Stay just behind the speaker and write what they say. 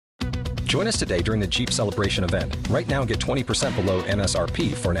Join us today during the Jeep Celebration event. Right now, get 20% below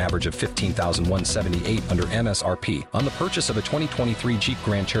MSRP for an average of $15,178 under MSRP on the purchase of a 2023 Jeep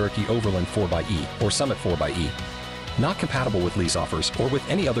Grand Cherokee Overland 4xE or Summit 4xE. Not compatible with lease offers or with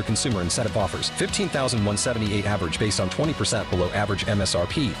any other consumer incentive offers. $15,178 average based on 20% below average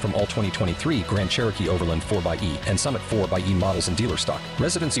MSRP from all 2023 Grand Cherokee Overland 4xE and Summit 4xE models in dealer stock.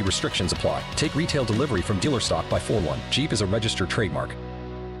 Residency restrictions apply. Take retail delivery from dealer stock by 4/1. Jeep is a registered trademark.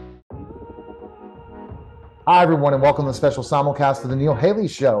 Hi, everyone, and welcome to the special simulcast of the Neil Haley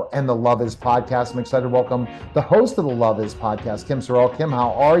Show and the Love Is Podcast. I'm excited to welcome the host of the Love Is Podcast, Kim Sorrelle. Kim,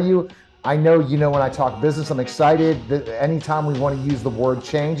 how are you? I know you know when I talk business, I'm excited that anytime we want to use the word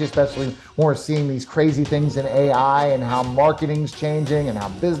change, especially when we're seeing these crazy things in AI and how marketing's changing and how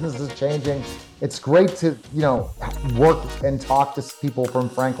business is changing. It's great to, work and talk to people from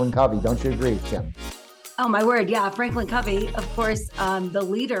FranklinCovey. Don't you agree, Kim? Oh, my word. Yeah. FranklinCovey, of course, the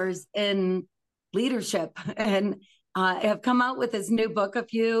leaders in leadership and have come out with this new book. A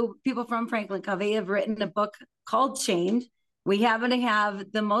few people from FranklinCovey have written a book called Change. We happen to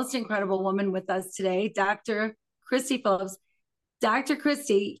have the most incredible woman with us today, Dr. Christi Phillips. Dr.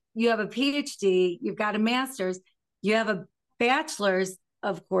 Christi, you have a PhD, you've got a master's, you have a bachelor's,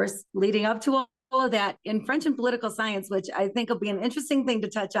 of course, leading up to all of that in French and political science, which I think will be an interesting thing to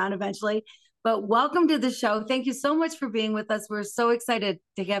touch on eventually. But welcome to the show. Thank you so much for being with us. We're so excited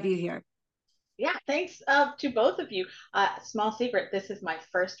to have you here. Yeah, thanks to both of you. Small secret, this is my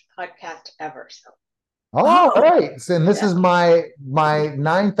first podcast ever. So. Oh, great. And this is my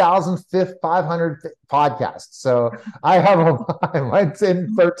 9,500th podcast. So I have mine's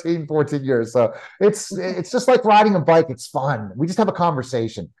in 13, 14 years. So it's just like riding a bike. It's fun. We just have a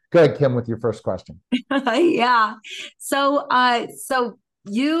conversation. Go ahead, Kim, with your first question. Yeah. So I'm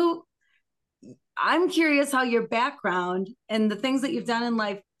curious how your background and the things that you've done in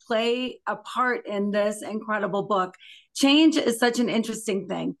life play a part in this incredible book. Change is such an interesting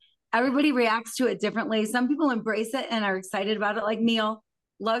thing. Everybody reacts to it differently. Some people embrace it and are excited about it, like Neil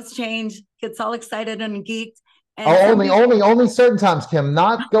loves change, gets all excited and geeked. And only certain times, Kim,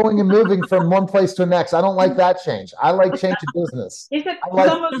 not going and moving from one place to the next. I don't like that change. I like change in business.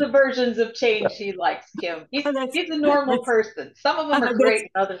 Some of the versions of change he likes, Kim. He's a normal person. Some of them are great, and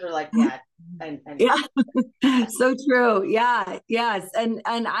others are like, yeah. Yeah, so true. Yeah, yes. And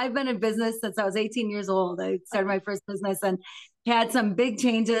I've been in business since I was 18 years old. I started my first business and had some big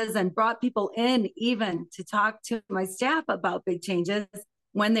changes and brought people in even to talk to my staff about big changes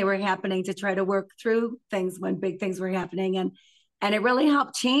when they were happening, to try to work through things when big things were happening. And it really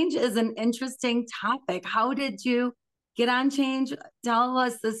helped. Change is an interesting topic. How did you get on change? Tell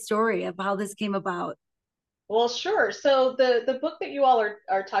us the story of how this came about. Well, sure. So the book that you all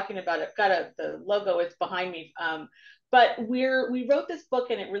are talking about, I've got the logo, it's behind me. But we wrote this book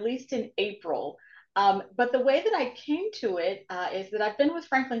and it released in April. But the way that I came to it is that I've been with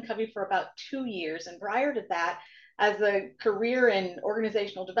FranklinCovey for about 2 years. And prior to that, as a career in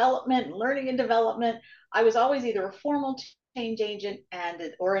organizational development and learning and development, I was always either a formal change agent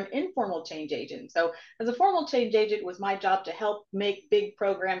or an informal change agent. So as a formal change agent, it was my job to help make big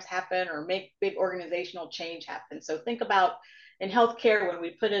programs happen or make big organizational change happen. So think about in healthcare, when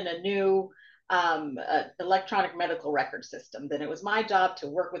we put in a new electronic medical record system, then it was my job to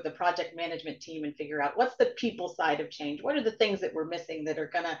work with the project management team and figure out what's the people side of change. What are the things that we're missing that are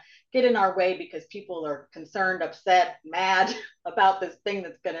going to get in our way because people are concerned, upset, mad about this thing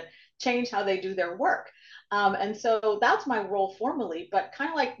that's going to change how they do their work. And so that's my role formally, but kind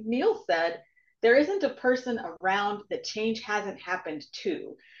of like Neil said, there isn't a person around that change hasn't happened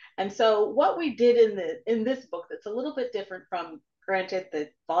to. And so what we did in this book that's a little bit different from, granted, the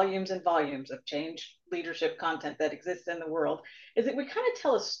volumes and volumes of change leadership content that exists in the world, is that we kind of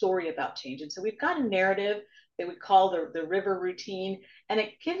tell a story about change. And so we've got a narrative that we call the river routine, and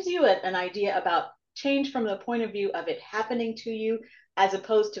it gives you an idea about change from the point of view of it happening to you, as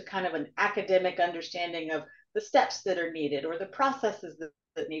opposed to kind of an academic understanding of the steps that are needed or the processes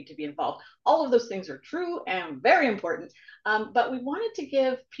that need to be involved. All of those things are true and very important, but we wanted to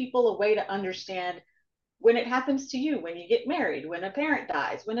give people a way to understand when it happens to you, when you get married, when a parent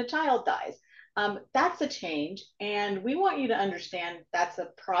dies, when a child dies, that's a change. And we want you to understand that's a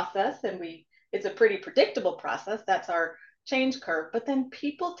process, and it's a pretty predictable process. That's our change curve. But then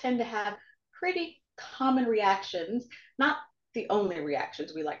people tend to have pretty common reactions, not the only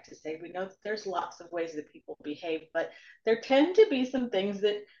reactions, we like to say. We know that there's lots of ways that people behave, but there tend to be some things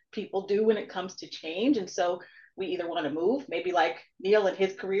that people do when it comes to change. And so we either want to move, maybe like Neil in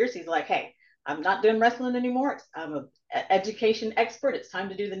his careers, he's like, hey, I'm not doing wrestling anymore. I'm an education expert. It's time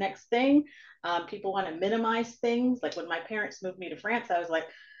to do the next thing. People want to minimize things. Like when my parents moved me to France, I was like,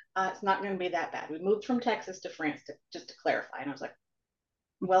 It's not going to be that bad. We moved from Texas to France, just to clarify. And I was like,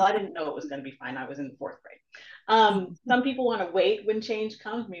 well, I didn't know it was going to be fine. I was in the fourth grade. Some people want to wait when change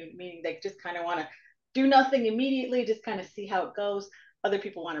comes, meaning they just kind of want to do nothing immediately, just kind of see how it goes. Other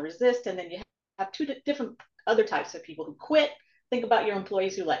people want to resist. And then you have two different other types of people who quit. Think about your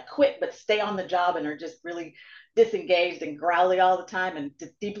employees who like quit but stay on the job and are just really disengaged and growly all the time and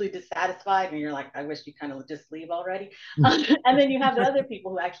deeply dissatisfied. And you're like, I wish you kind of just leave already. And then you have the other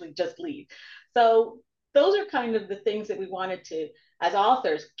people who actually just leave. So those are kind of the things that we wanted to, as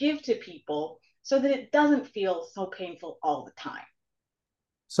authors, give to people so that it doesn't feel so painful all the time.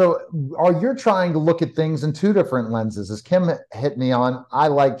 So you're trying to look at things in two different lenses. As Kim hit me on, I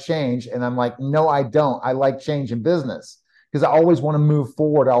like change. And I'm like, no, I don't. I like change in business because I always want to move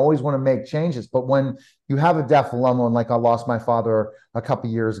forward. I always want to make changes. But when you have a death dilemma, and like I lost my father a couple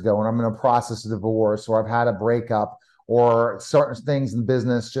of years ago, and I'm in a process of divorce, or I've had a breakup, or certain things in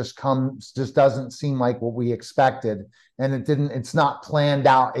business just doesn't seem like what we expected. And it's not planned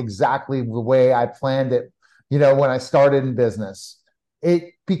out exactly the way I planned it, when I started in business.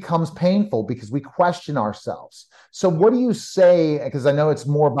 It becomes painful because we question ourselves. So what do you say? Because I know it's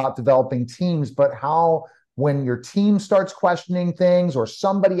more about developing teams, but how, when your team starts questioning things or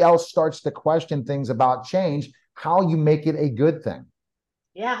somebody else starts to question things about change, how you make it a good thing?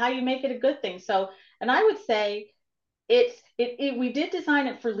 Yeah, how you make it a good thing. So, and I would say we did design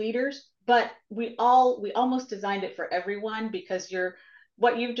it for leaders, but we almost designed it for everyone, because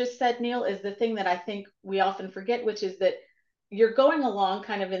what you've just said, Neil, is the thing that I think we often forget, which is that you're going along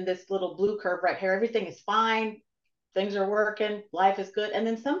kind of in this little blue curve right here. Everything is fine. Things are working. Life is good. And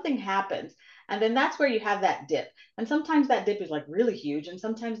then something happens. And then that's where you have that dip. And sometimes that dip is like really huge. And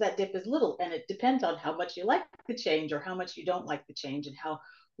sometimes that dip is little. And it depends on how much you like the change or how much you don't like the change, and how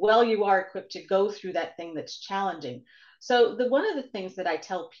well you are equipped to go through that thing that's challenging. So one of the things that I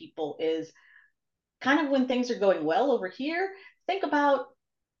tell people is kind of when things are going well over here, think about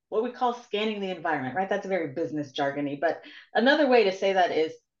what we call scanning the environment, right? That's very business jargony, but another way to say that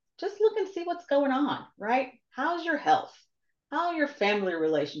is just look and see what's going on, right? How's your health? How are your family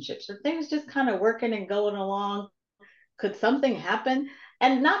relationships? Are things just kind of working and going along? Could something happen?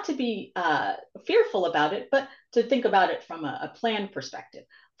 And not to be fearful about it, but to think about it from a planned perspective.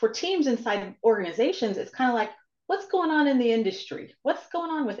 For teams inside organizations, it's kind of like, what's going on in the industry? What's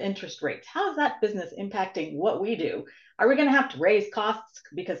going on with interest rates? How is that business impacting what we do? Are we going to have to raise costs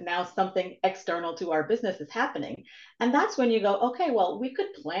because now something external to our business is happening? And that's when you go, okay, well, we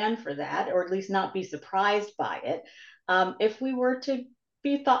could plan for that, or at least not be surprised by it, if we were to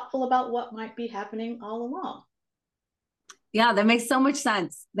be thoughtful about what might be happening all along. Yeah, that makes so much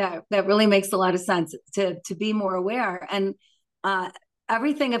sense. That really makes a lot of sense to be more aware. And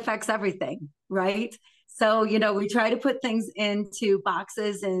everything affects everything, right? So, we try to put things into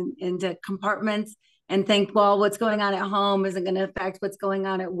boxes and into compartments and think, well, what's going on at home isn't going to affect what's going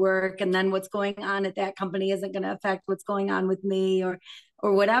on at work. And then what's going on at that company isn't going to affect what's going on with me or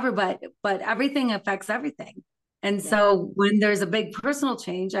whatever. But everything affects everything. And so when there's a big personal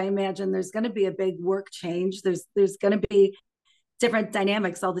change, I imagine there's going to be a big work change. There's going to be different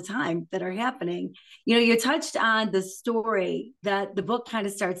dynamics all the time that are happening. You touched on the story that the book kind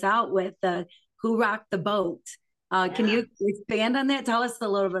of starts out with, who rocked the boat. Can you expand on that? Tell us a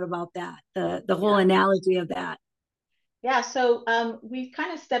little bit about that, the whole analogy of that. Yeah, so we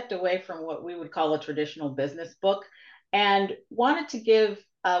kind of stepped away from what we would call a traditional business book and wanted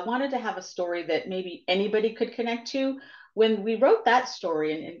to have a story that maybe anybody could connect to. When we wrote that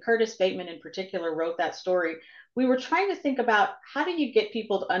story, and Curtis Bateman in particular wrote that story, we were trying to think about how do you get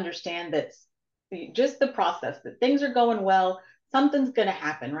people to understand that just the process, that things are going well, something's going to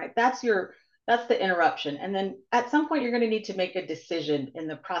happen, right? That's the interruption. And then at some point, you're going to need to make a decision in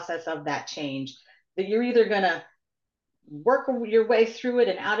the process of that change, that you're either going to work your way through it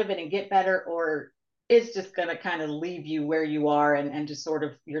and out of it and get better, or it's just going to kind of leave you where you are and just sort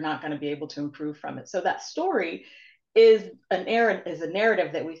of, you're not going to be able to improve from it. So that story is a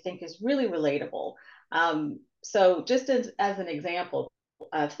narrative that we think is really relatable. So just as an example,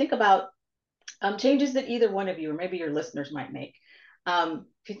 think about changes that either one of you or maybe your listeners might make.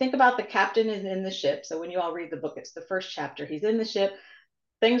 If you think about the captain is in the ship, so when you all read the book, it's the first chapter. He's in the ship,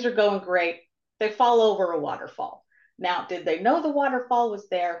 things are going great. They fall over a waterfall. Now, did they know the waterfall was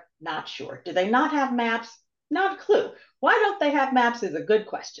there? Not sure. Do they not have maps? Not a clue. Why don't they have maps is a good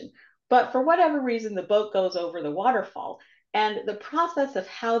question. But for whatever reason, the boat goes over the waterfall. And the process of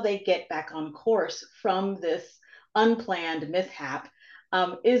how they get back on course from this unplanned mishap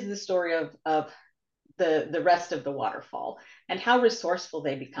is the story of the rest of the waterfall and how resourceful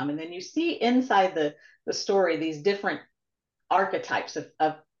they become. And then you see inside the story these different archetypes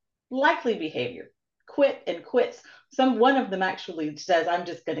of likely behavior, quit and quits. One of them actually says, I'm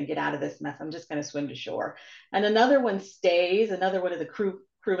just going to get out of this mess. I'm just going to swim to shore. And another one stays. Another one of the crew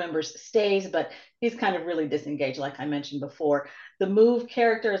members stays, but he's kind of really disengaged, like I mentioned before. The move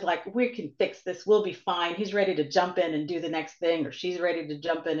character is like, we can fix this. We'll be fine. He's ready to jump in and do the next thing, or she's ready to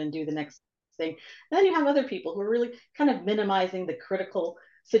jump in and do the next thing. And then you have other people who are really kind of minimizing the critical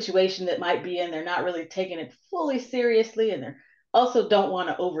situation that might be in. They're not really taking it fully seriously, and they're also don't want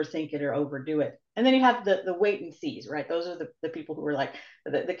to overthink it or overdo it. And then you have the wait and sees, right? Those are the people who are like,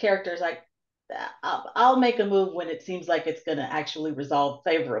 the characters like, I'll make a move when it seems like it's going to actually resolve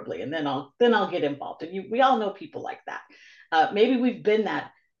favorably, and then I'll get involved. And we all know people like that. Maybe we've been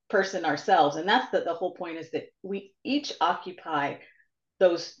that person ourselves, and that's the whole point, is that we each occupy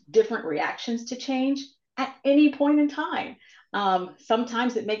those different reactions to change at any point in time.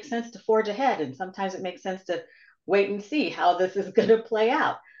 Sometimes it makes sense to forge ahead, and sometimes it makes sense to wait and see how this is going to play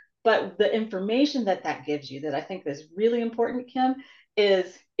out. But the information that gives you, that I think is really important, Kim,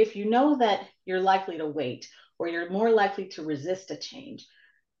 is if you know that you're likely to wait, or you're more likely to resist a change,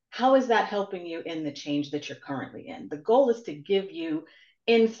 how is that helping you in the change that you're currently in? The goal is to give you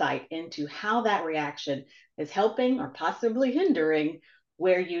insight into how that reaction is helping or possibly hindering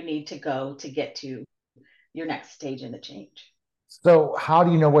where you need to go to get to your next stage in the change. So how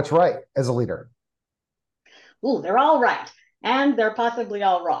do you know what's right as a leader? Ooh, they're all right, and they're possibly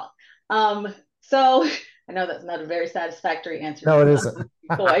all wrong. So I know that's not a very satisfactory answer. No, it isn't.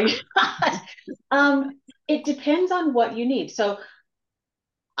 Boy. It depends on what you need. So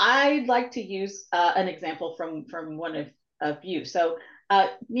I'd like to use an example from one of you. So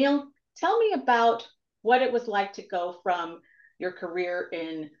Neil, tell me about what it was like to go from your career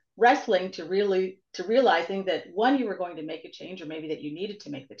in wrestling to realizing that, one, you were going to make a change, or maybe that you needed to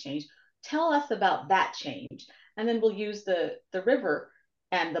make the change. Tell us about that change, and then we'll use the river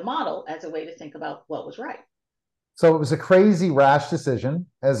and the model as a way to think about what was right. So it was a crazy, rash decision,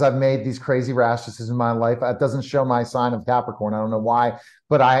 as I've made these crazy, rash decisions in my life. It doesn't show my sign of Capricorn. I don't know why,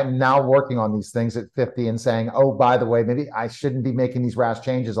 but I am now working on these things at 50 and saying, oh, by the way, maybe I shouldn't be making these rash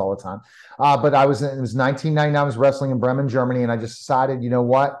changes all the time. But it was 1999, I was wrestling in Bremen, Germany, and I just decided, you know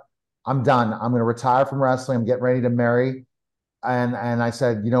what? I'm done. I'm going to retire from wrestling. I'm getting ready to marry. And I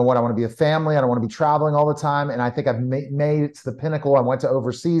said, you know what? I want to be a family. I don't want to be traveling all the time. And I think I've made it to the pinnacle. I went to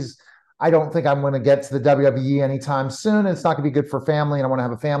overseas. I don't think I'm going to get to the WWE anytime soon. It's not going to be good for family, and I want to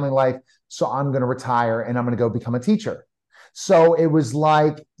have a family life. So I'm going to retire, and I'm going to go become a teacher. So it was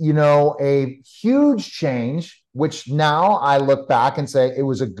like, a huge change, which now I look back and say it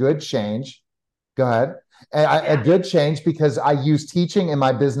was a good change. Go ahead. A good change, because I use teaching in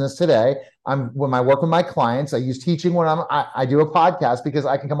my business today. When I work with my clients, I use teaching when I do a podcast, because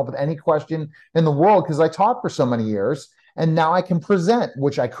I can come up with any question in the world, because I taught for so many years. And now I can present,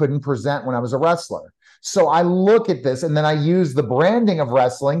 which I couldn't present when I was a wrestler. So I look at this, and then I use the branding of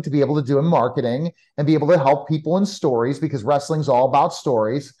wrestling to be able to do in marketing and be able to help people in stories, because wrestling's all about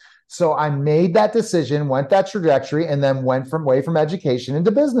stories. So I made that decision, went that trajectory, and then went away from education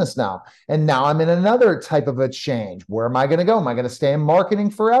into business now. And now I'm in another type of a change. Where am I going to go? Am I going to stay in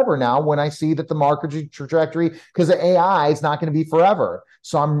marketing forever now, when I see that the marketing trajectory, because of AI, is not going to be forever?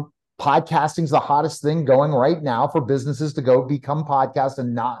 So podcasting is the hottest thing going right now for businesses to go become podcasts,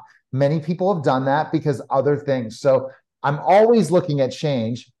 and not many people have done that because other things. So I'm always looking at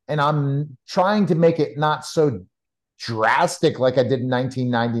change, and I'm trying to make it not so drastic like I did in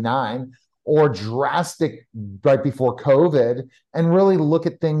 1999, or drastic right before COVID, and really look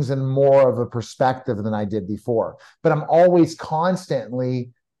at things in more of a perspective than I did before. But I'm always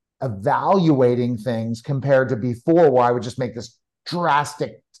constantly evaluating things compared to before, where I would just make this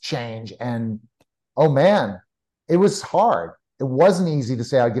drastic change. And oh man, it was hard. It wasn't easy to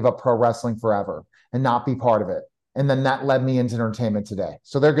say I'd give up pro wrestling forever and not be part of it. And then that led me into entertainment today.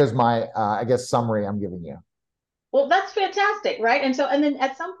 So there goes my, summary I'm giving you. Well, that's fantastic, right? And then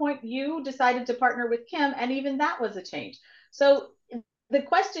at some point you decided to partner with Kim, and even that was a change. So the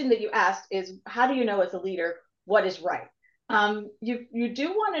question that you asked is, how do you know as a leader what is right? You do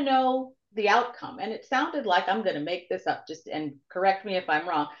want to know the outcome. And it sounded like, I'm going to make this up, and correct me if I'm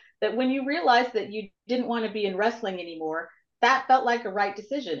wrong, that when you realized that you didn't want to be in wrestling anymore, that felt like a right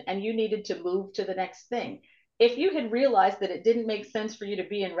decision, and you needed to move to the next thing. If you had realized that it didn't make sense for you to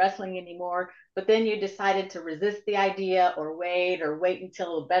be in wrestling anymore, but then you decided to resist the idea, or wait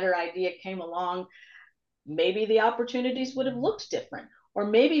until a better idea came along, maybe the opportunities would have looked different. Or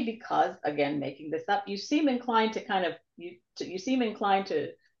maybe because, again, making this up, you seem inclined to you seem inclined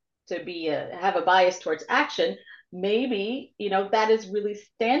to be have a bias towards action. Maybe that is really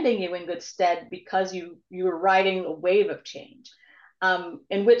standing you in good stead, because you were riding a wave of change.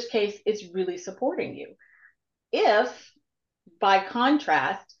 in which case it's really supporting you. If, by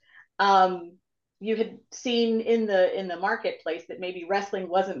contrast, you had seen in the marketplace that maybe wrestling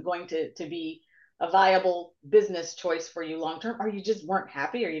wasn't going to be a viable business choice for you long term, or you just weren't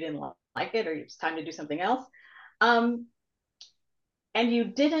happy, or you didn't like it, or it's time to do something else, and you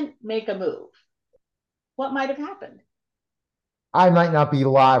didn't make a move, what might have happened? I might not be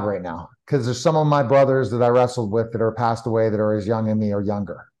alive right now because there's some of my brothers that I wrestled with that are passed away that are as young as me or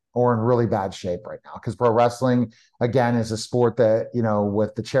younger or in really bad shape right now. Because pro wrestling, again, is a sport that,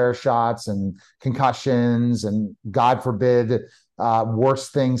 with the chair shots and concussions and God forbid, worse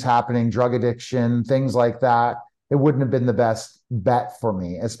things happening, drug addiction, things like that, it wouldn't have been the best bet for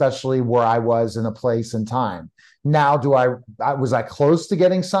me, especially where I was in a place and time. Now, was I close to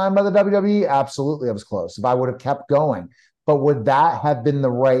getting signed by the WWE? Absolutely, I was close. If I would have kept going. But would that have been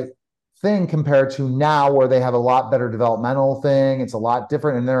the right thing compared to now where they have a lot better developmental thing? It's a lot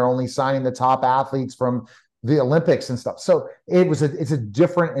different, and they're only signing the top athletes from the Olympics and stuff. So it's a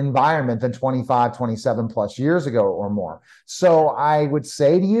different environment than 25, 27 plus years ago or more. So I would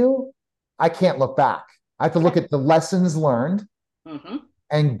say to you, I can't look back. I have to look at the lessons learned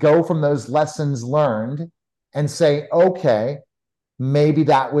and go from those lessons learned and say, okay, maybe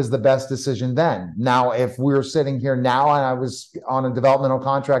that was the best decision then. Now, if we were sitting here now and I was on a developmental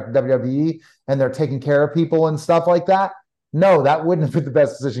contract at WWE and they're taking care of people and stuff like that, no, that wouldn't have been the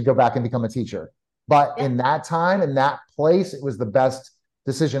best decision to go back and become a teacher. But in that time, in that place, it was the best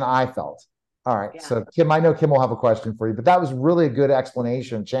decision I felt. All right. Yeah. So Kim, I know Kim will have a question for you, but that was really a good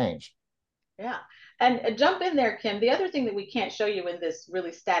explanation of change. Yeah. And jump in there, Kim. The other thing that we can't show you in this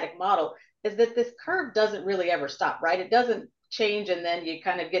really static model is that this curve doesn't really ever stop, right? It doesn't change and then you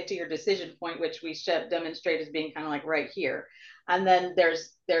kind of get to your decision point, which we should demonstrate as being kind of like right here. And then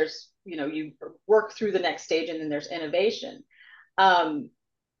there's you work through the next stage and then there's innovation.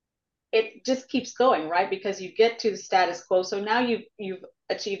 It just keeps going, right? Because you get to the status quo. So now you've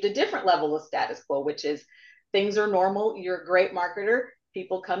achieved a different level of status quo, which is things are normal. You're a great marketer.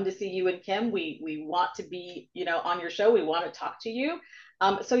 People come to see you and Kim. We want to be, on your show. We want to talk to you.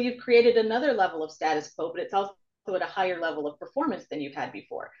 So you've created another level of status quo, but it's also at a higher level of performance than you've had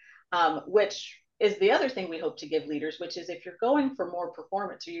before, which is the other thing we hope to give leaders, which is if you're going for more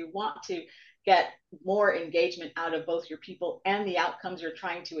performance or you want to get more engagement out of both your people and the outcomes you're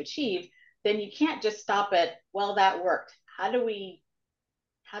trying to achieve, then you can't just stop at, well, that worked. How do we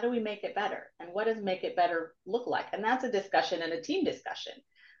make it better? And what does make it better look like? And that's a discussion and a team discussion,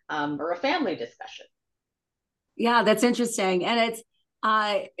 or a family discussion. Yeah, that's interesting. And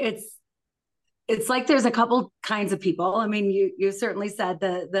it's like there's a couple kinds of people. I mean, you certainly said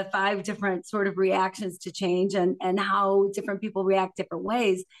the 5 different sort of reactions to change and how different people react different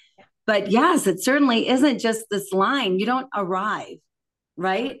ways. But yes, it certainly isn't just this line. You don't arrive,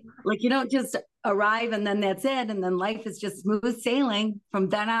 right? Like you don't just arrive and then that's it. And then life is just smooth sailing from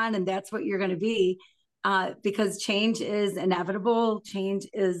then on. And that's what you're going to be, because change is inevitable. Change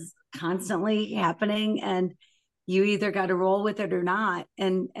is constantly happening. And you either got to roll with it or not.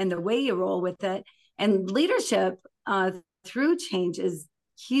 And the way you roll with it and leadership through change is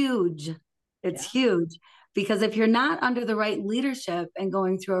huge. It's huge, because if you're not under the right leadership and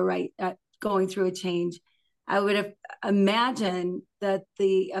going through a change, I would have imagined that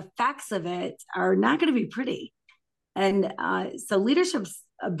the effects of it are not going to be pretty. And so leadership's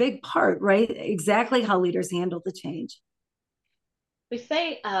a big part, right? Exactly how leaders handle the change. We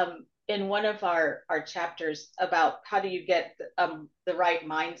say in one of our chapters about how do you get the right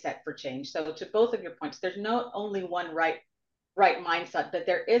mindset for change. So to both of your points, there's not only one right mindset, but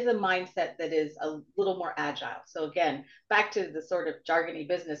there is a mindset that is a little more agile. So again, back to the sort of jargony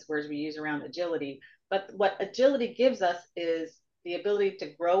business words we use around agility. But what agility gives us is the ability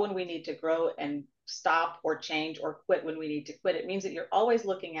to grow when we need to grow and stop or change or quit when we need to quit. It means that you're always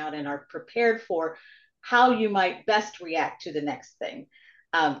looking out and are prepared for how you might best react to the next thing.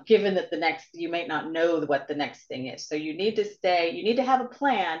 Given that you may not know what the next thing is. So you need to have a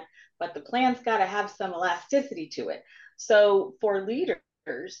plan, but the plan's got to have some elasticity to it. So for leaders,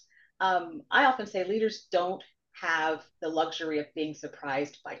 I often say leaders don't have the luxury of being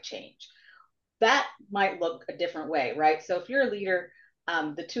surprised by change. That might look a different way, right? So if you're a leader,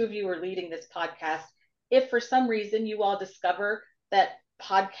 the two of you are leading this podcast, if for some reason you all discover that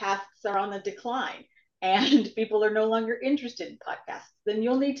podcasts are on the decline, and people are no longer interested in podcasts, then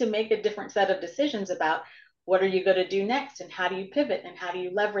you'll need to make a different set of decisions about what are you going to do next and how do you pivot and how do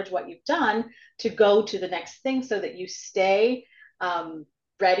you leverage what you've done to go to the next thing so that you stay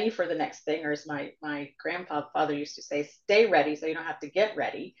ready for the next thing, or as my grandfather used to say, stay ready so you don't have to get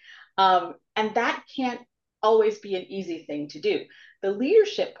ready. And that can't always be an easy thing to do. the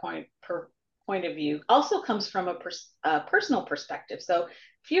leadership point of view also comes from a personal perspective. So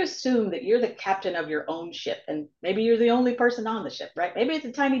if you assume that you're the captain of your own ship, and maybe you're the only person on the ship, right? Maybe it's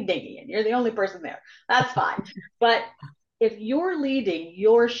a tiny dinghy and you're the only person there. That's fine. But if you're leading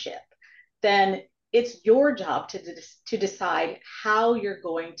your ship, then it's your job to decide how you're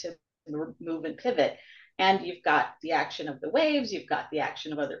going to move and pivot. And you've got the action of the waves, you've got the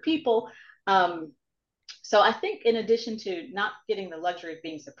action of other people. So I think in addition to not getting the luxury of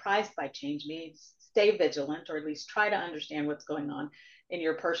being surprised by change means stay vigilant, or at least try to understand what's going on in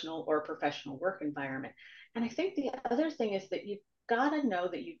your personal or professional work environment. And I think the other thing is that you've got to know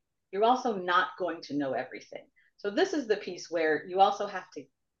that you're also not going to know everything. So this is the piece where you also have to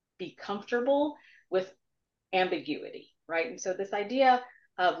be comfortable with ambiguity, right? And so this idea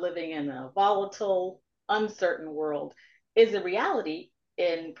of living in a volatile, uncertain world is a reality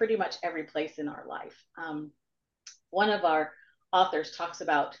in pretty much every place in our life. One of our authors talks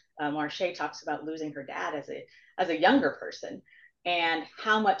about, Marche talks about losing her dad as a younger person and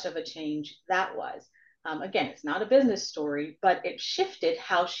how much of a change that was. Again, it's not a business story, but it shifted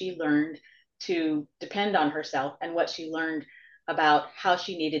how she learned to depend on herself and what she learned about how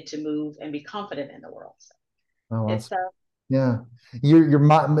she needed to move and be confident in the world. So it's yeah, you're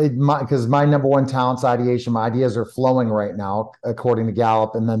my because my number one talent's ideation. My ideas are flowing right now, according to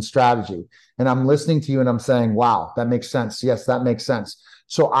Gallup, and then strategy. And I'm listening to you and I'm saying, wow, that makes sense. Yes, that makes sense.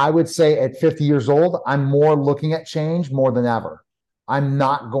 So I would say at 50 years old, I'm more looking at change more than ever. I'm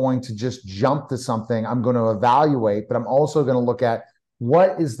not going to just jump to something. I'm going to evaluate, but I'm also going to look at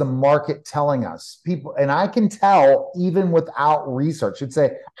what is the market telling us? People, and I can tell even without research. You'd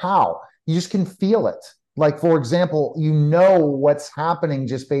say, how? You just can feel it. Like, for example, you know what's happening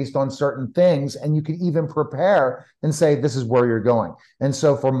just based on certain things, and you can even prepare and say, this is where you're going. And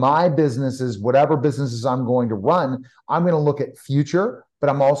so for my businesses, whatever businesses I'm going to run, I'm going to look at future, but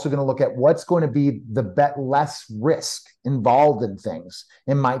I'm also going to look at what's going to be the less risk involved in things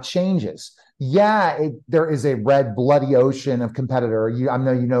and my changes. Yeah, there is a red bloody ocean of competitor. I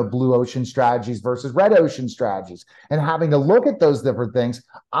know you know blue ocean strategies versus red ocean strategies, and having to look at those different things.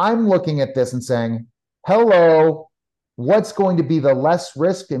 I'm looking at this and saying, hello, what's going to be the less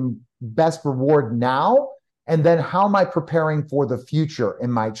risk and best reward now? And then how am I preparing for the future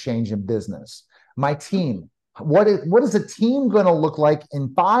in my change in business? My team, what is a team going to look like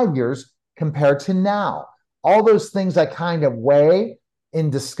in 5 years compared to now? All those things I kind of weigh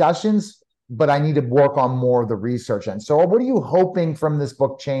in discussions, but I need to work on more of the research. And so what are you hoping from this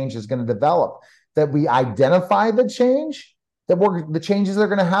book Change is going to develop? That we identify the change? The changes that are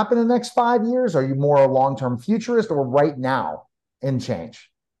going to happen in the next 5 years? Are you more a long-term futurist or right now in change?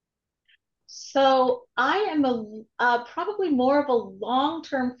 So I am probably more of a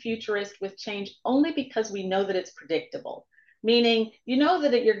long-term futurist with change, only because we know that it's predictable. Meaning, you know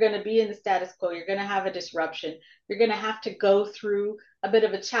that you're going to be in the status quo, you're going to have a disruption, you're going to have to go through a bit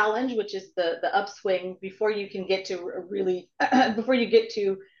of a challenge, which is the upswing, before you can get to before you get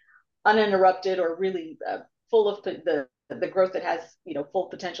to uninterrupted or really full of the growth that has full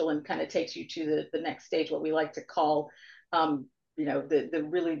potential and kind of takes you to the next stage, what we like to call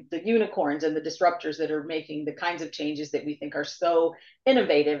the unicorns and the disruptors that are making the kinds of changes that we think are so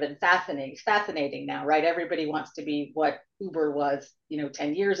innovative and fascinating now, right? Everybody wants to be what Uber was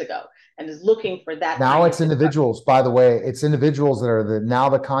 10 years ago, and is looking for that. Now it's individuals, by the way. It's individuals that are now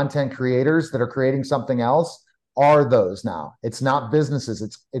the content creators that are creating something else are those now. It's not businesses,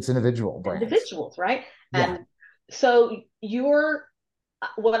 it's individual brands. Individuals, right? Yeah. And so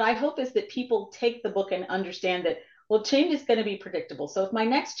what I hope is that people take the book and understand that, well, change is going to be predictable. So if my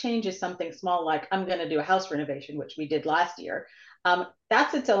next change is something small, like I'm going to do a house renovation, which we did last year,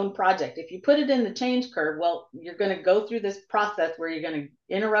 that's its own project. If you put it in the change curve, well, you're going to go through this process where you're going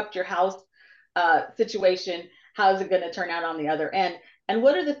to interrupt your house situation. How is it going to turn out on the other end? And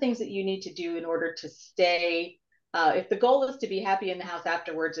what are the things that you need to do in order to stay, if the goal is to be happy in the house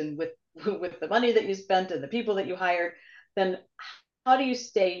afterwards and with the money that you spent and the people that you hired, then how do you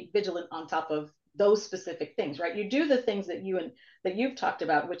stay vigilant on top of those specific things, right? You do the things that you've talked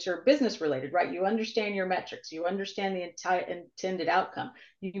about, which are business related, right? You understand your metrics, you understand the entire intended outcome.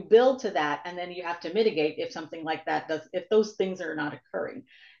 You build to that, and then you have to mitigate if something like that if those things are not occurring.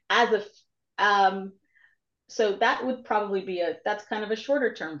 So that would probably be that's kind of a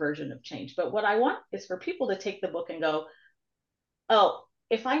shorter term version of change. But what I want is for people to take the book and go, oh,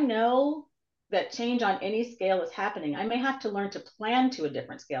 if I know that change on any scale is happening, I may have to learn to plan to a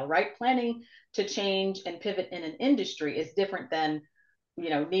different scale, right? Planning to change and pivot in an industry is different than,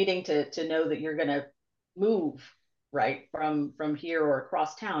 needing to know that you're going to move, right, from here or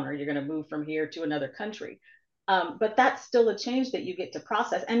across town, or you're going to move from here to another country. But that's still a change that you get to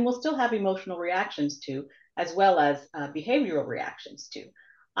process and will still have emotional reactions to, as well as behavioral reactions to.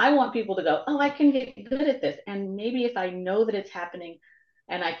 I want people to go, oh, I can get good at this. And maybe if I know that it's happening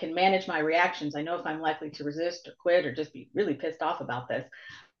and I can manage my reactions, I know if I'm likely to resist or quit or just be really pissed off about this,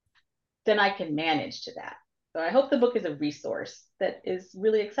 then I can manage to that. So I hope the book is a resource that is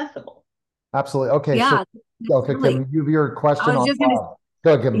really accessible. Absolutely. Okay. Yeah, So, okay, Kim, you have your question I was on just going to, love.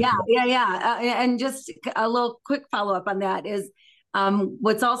 Go ahead, Kim. yeah. And just a little quick follow up on that is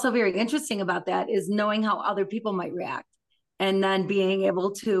what's also very interesting about that is knowing how other people might react and then being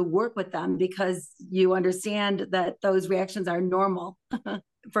able to work with them because you understand that those reactions are normal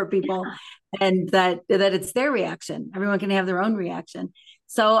for people and that it's their reaction. Everyone can have their own reaction.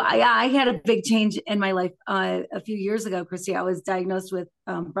 So I had a big change in my life a few years ago, Christy. I was diagnosed with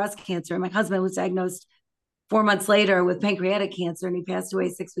breast cancer. My husband was diagnosed 4 months later with pancreatic cancer, and he passed away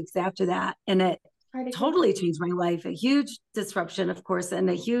 6 weeks after that. And it totally changed my life. A huge disruption, of course, and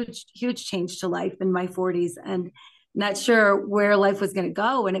a huge change to life in my 40s. And not sure where life was going to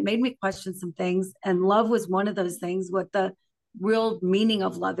go. And it made me question some things. And love was one of those things, what the real meaning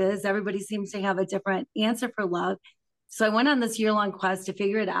of love is. Everybody seems to have a different answer for love. So I went on this year-long quest to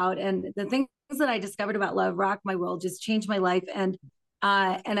figure it out. And the things that I discovered about love rocked my world, just changed my life. And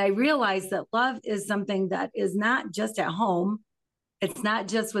I realized that love is something that is not just at home. It's not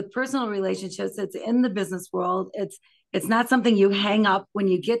just with personal relationships. It's in the business world. It's not something you hang up when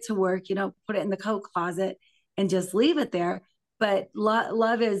you get to work, put it in the coat closet and just leave it there. But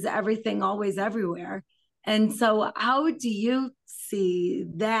love is everything, always, everywhere. And so how do you see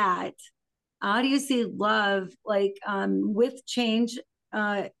that? How do you see love with change,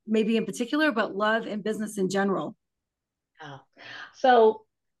 maybe in particular, but love in business in general? So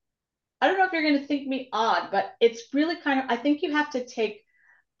I don't know if you're going to think me odd, but it's really I think you have to take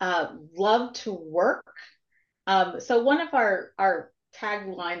love to work. So one of our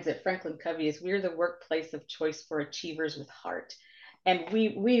taglines at FranklinCovey is we're the workplace of choice for achievers with heart. And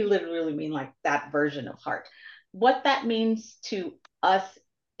we literally mean like that version of heart. What that means to us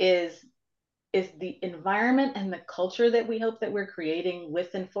is the environment and the culture that we hope that we're creating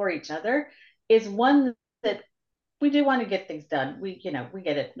with and for each other is one that we do want to get things done. We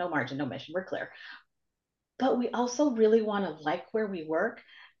get it. No margin, no mission. We're clear. But we also really want to like where we work.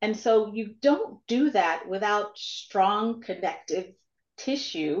 And so you don't do that without strong connective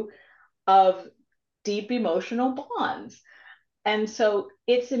tissue of deep emotional bonds. And so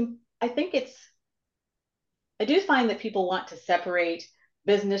I do find that people want to separate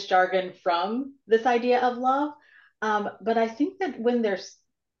business jargon from this idea of love. But I think that when there's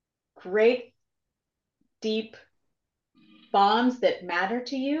great, deep bonds that matter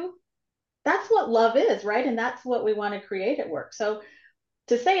to you, that's what love is, right? And that's what we want to create at work. So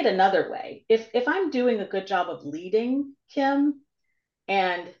to say it another way, if I'm doing a good job of leading, Kim,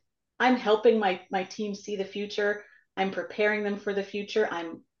 and I'm helping my team see the future, I'm preparing them for the future,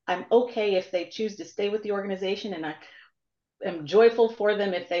 I'm okay if they choose to stay with the organization, and I am joyful for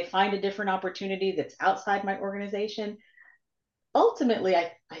them if they find a different opportunity that's outside my organization. Ultimately,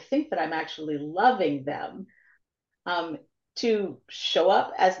 I think that I'm actually loving them to show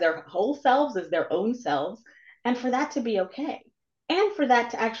up as their whole selves, as their own selves, and for that to be okay. And for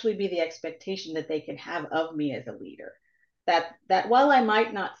that to actually be the expectation that they can have of me as a leader. That while I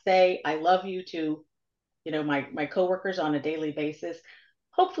might not say I love you to, my coworkers on a daily basis,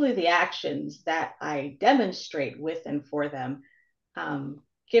 hopefully the actions that I demonstrate with and for them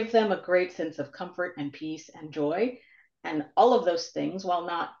give them a great sense of comfort and peace and joy. And all of those things, while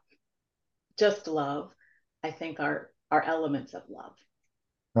not just love, I think are elements of love.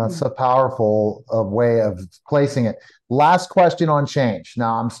 That's a powerful way of placing it. Last question on change.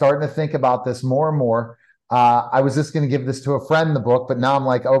 Now, I'm starting to think about this more and more. I was just going to give this to a friend in the book, but now I'm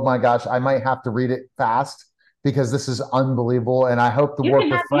like, oh my gosh, I might have to read it fast because this is unbelievable. And I hope the work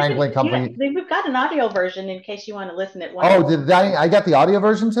with FranklinCovey. We've got an audio version in case you want to listen at one. Oh, did I got the audio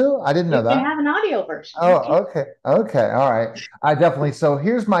version too? I didn't know that. You can have an audio version. Oh, okay. Okay. All right. I definitely. So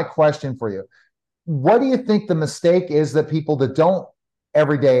here's my question for you. What do you think the mistake is that people that don't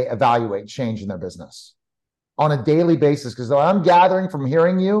every day evaluate change in their business on a daily basis? Because I'm gathering from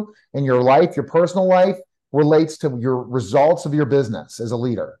hearing you in your life, your personal life relates to your results of your business as a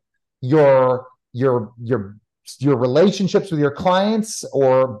leader, your relationships with your clients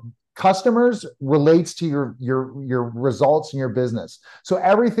or customers relates to your results in your business. So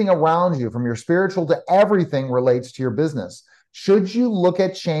everything around you, from your spiritual to everything, relates to your business. Should you look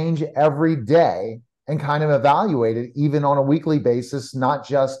at change every day and kind of evaluate it, even on a weekly basis, not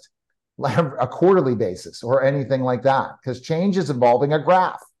just a quarterly basis or anything like that? Because change is involving a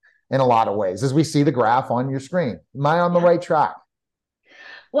graph. in a lot of ways, as we see the graph on your screen. Am I on the right track?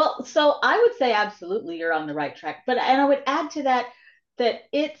 Well, so I would say absolutely you're on the right track. And I would add to that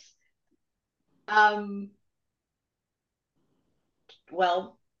it's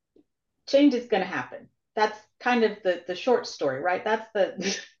well, change is going to happen. That's kind of the short story, right? That's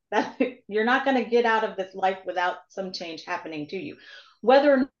that you're not going to get out of this life without some change happening to you.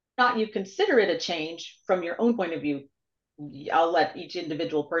 Whether or not you consider it a change from your own point of view, I'll let each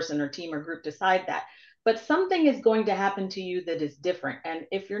individual person or team or group decide that. But something is going to happen to you that is different. And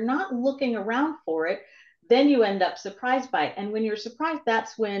if you're not looking around for it, then you end up surprised by it. And when you're surprised,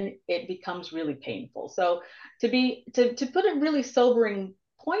 that's when it becomes really painful. So to put a really sobering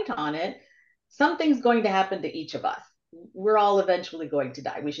point on it, something's going to happen to each of us. We're all eventually going to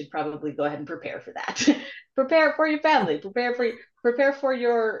die. We should probably go ahead and prepare for that. Prepare for your family, prepare for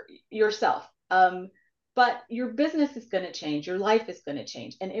yourself. But your business is going to change, your life is going to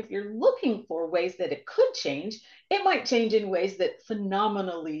change. And if you're looking for ways that it could change, it might change in ways that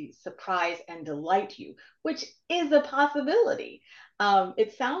phenomenally surprise and delight you, which is a possibility.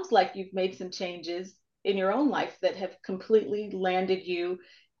 It sounds like you've made some changes in your own life that have completely landed you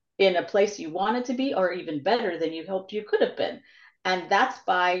in a place you wanted to be, or even better than you hoped you could have been. And that's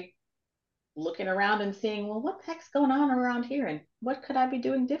by looking around and seeing, well, what the heck's going on around here? And what could I be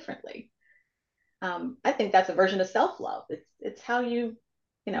doing differently? I think that's a version of self-love. It's how you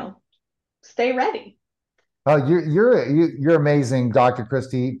stay ready. Oh, you're amazing, Dr.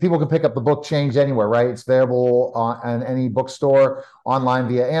 Christi. People can pick up the book Change anywhere, right? It's available on any bookstore, online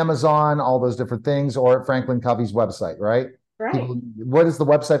via Amazon, all those different things, or at Franklin Covey's website, right? Right. What is the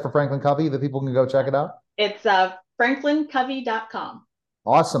website for Franklin Covey that people can go check it out? It's FranklinCovey.com.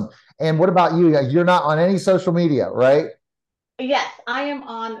 Awesome. And what about you? You're not on any social media, right? Yes, I am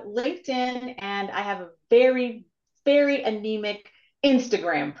on LinkedIn, and I have a very, very anemic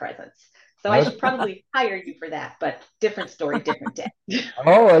Instagram presence. So I should probably hire you for that, but different story, different day.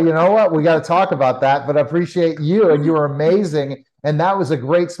 Oh, you know what? We got to talk about that, but I appreciate you, and you were amazing. And that was a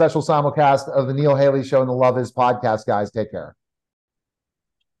great special simulcast of the Neil Haley Show and the Love Is podcast, guys. Take care.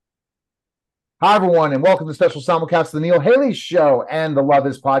 Hi, everyone, and welcome to the special simulcast of the Neil Haley Show and the Love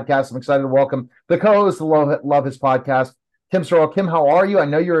Is podcast. I'm excited to welcome the co-host of the Love Is podcast, Kim Sorrelle. Kim, how are you? I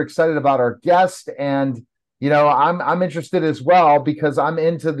know you're excited about our guest, and I'm interested as well because I'm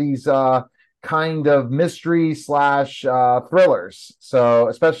into these kind of mystery / thrillers. So,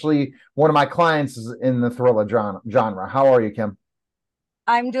 especially one of my clients is in the thriller genre. How are you, Kim?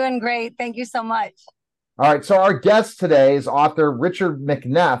 I'm doing great. Thank you so much. All right. So, our guest today is author Richard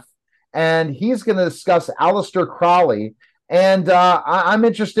McNeff, and he's going to discuss Aleister Crowley. And I'm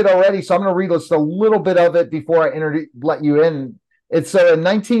interested already, so I'm going to read just a little bit of it before I let you in. It's in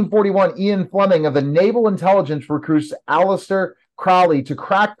 1941, Ian Fleming of the Naval Intelligence recruits Aleister Crowley to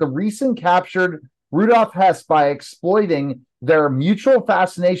crack the recent captured Rudolf Hess by exploiting their mutual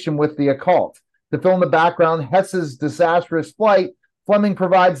fascination with the occult. To fill in the background, Hess's disastrous flight, Fleming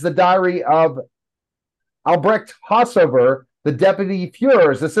provides the diary of Albrecht Hossover, the deputy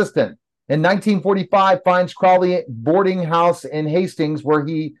Führer's assistant. In 1945, finds Crowley boarding house in Hastings, where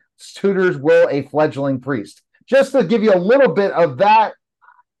he tutors Will, a fledgling priest. Just to give you a little bit of that,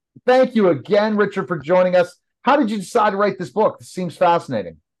 thank you again, Richard, for joining us. How did you decide to write this book? This seems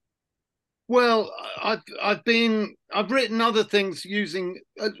fascinating. Well, I've written other things using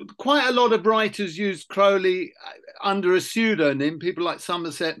quite a lot of writers use Crowley under a pseudonym, people like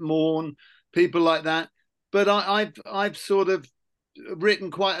Somerset Maugham, people like that. But I've sort of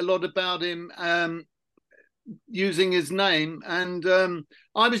written quite a lot about him using his name, and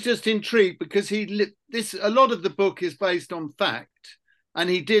I was just intrigued because a lot of the book is based on fact, and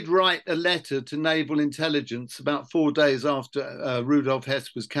he did write a letter to Naval Intelligence about 4 days after Rudolf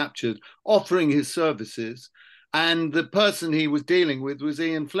Hess was captured, offering his services, and the person he was dealing with was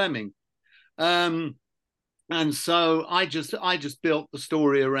Ian Fleming, and so I just built the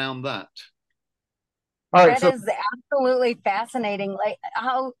story around that. All right, that is absolutely fascinating. Like,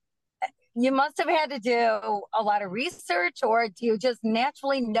 how you must have had to do a lot of research, or do you just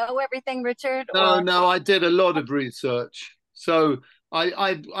naturally know everything, Richard? No, I did a lot of research. So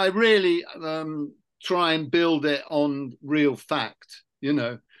I really try and build it on real fact,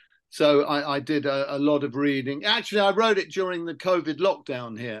 So I did a lot of reading. Actually, I wrote it during the COVID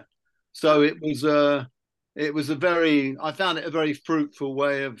lockdown here. So I found it a very fruitful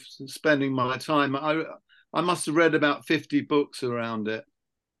way of spending my time. I must have read about 50 books around it.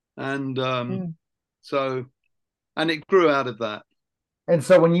 And and it grew out of that. And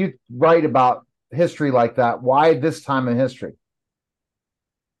so when you write about history like that, why this time in history?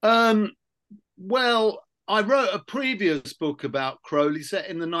 Well, I wrote a previous book about Crowley set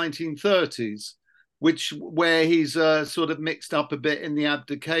in the 1930s, where he's sort of mixed up a bit in the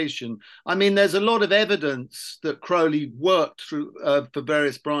abdication. I mean, there's a lot of evidence that Crowley worked through for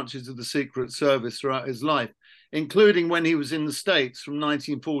various branches of the Secret Service throughout his life, including when he was in the States from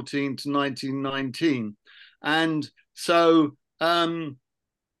 1914 to 1919. And so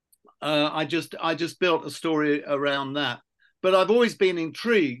I just built a story around that. But I've always been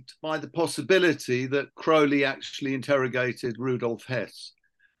intrigued by the possibility that Crowley actually interrogated Rudolf Hess,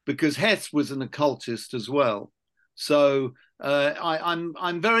 because Hess was an occultist as well. So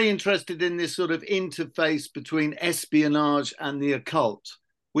I'm very interested in this sort of interface between espionage and the occult,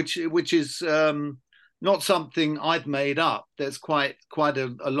 which is not something I've made up. There's quite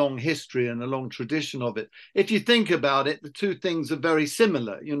a long history and a long tradition of it. If you think about it, the two things are very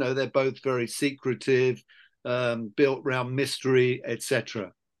similar. You know, they're both very secretive, built around mystery,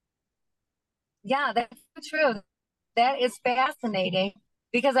 etc. Yeah, that's true. That is fascinating,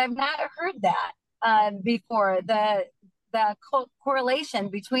 because I've not heard that before, the correlation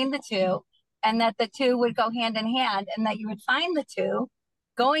between the two, and that the two would go hand in hand, and that you would find the two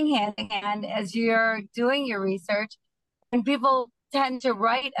going hand in hand as you're doing your research. And people tend to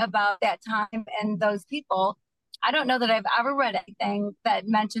write about that time and those people. I don't know that I've ever read anything that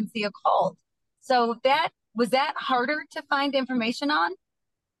mentions the occult. So was that harder to find information on?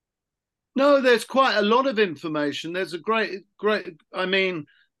 No, there's quite a lot of information. There's a great, I mean,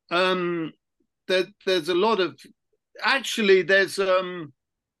 there's a lot of, actually, there's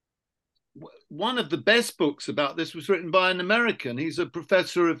one of the best books about this was written by an American. He's a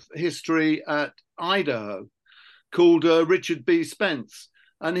professor of history at Idaho called Richard B. Spence.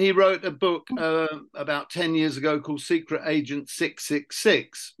 And he wrote a book about 10 years ago called Secret Agent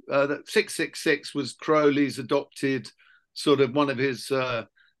 666. That 666 was Crowley's adopted, sort of one of his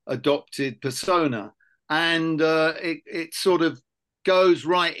adopted persona. And it sort of goes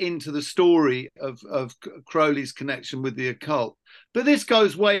right into the story of Crowley's connection with the occult. But this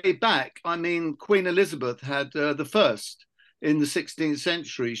goes way back. I mean, Queen Elizabeth had the first in the 16th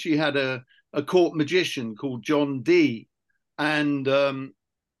century. She had a court magician called John Dee, and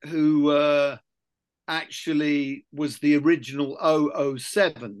who actually was the original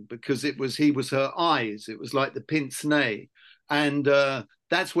 007, because he was her eyes. It was like the pince nez. And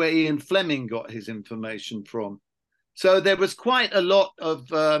that's where Ian Fleming got his information from. So there was quite a lot of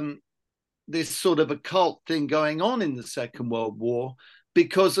this sort of occult thing going on in the Second World War,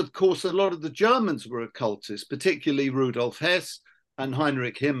 because, of course, a lot of the Germans were occultists, particularly Rudolf Hess and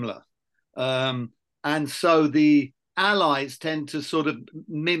Heinrich Himmler. And so the Allies tend to sort of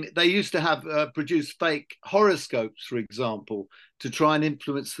mimic. They used to have produce fake horoscopes, for example, to try and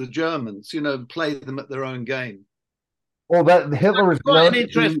influence the Germans, you know, play them at their own game. Well, that Hitler is quite an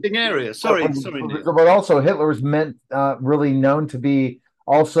interesting area. Sorry, Nick. But also Hitler is really known to be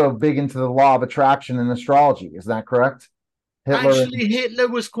also big into the law of attraction and astrology. Is that correct? Hitler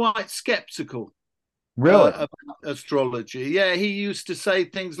was quite skeptical. Really? About astrology. Yeah, he used to say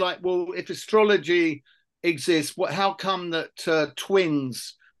things like, well, if astrology exists, how come that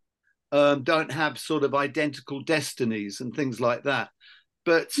twins don't have sort of identical destinies and things like that?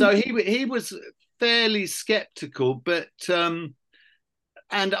 But so he was fairly skeptical, but and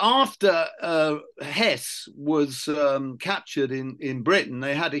after Hess was captured in Britain,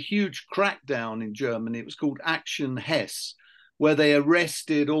 they had a huge crackdown in Germany. It was called Action Hess, where they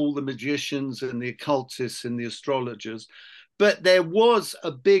arrested all the magicians and the occultists and the astrologers. But there was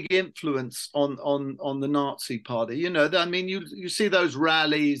a big influence on the Nazi Party. You know, I mean, you see those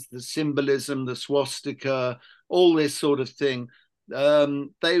rallies, the symbolism, the swastika, all this sort of thing.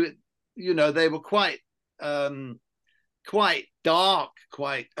 They were quite dark,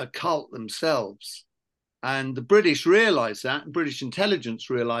 quite occult themselves. And the British realized that, and British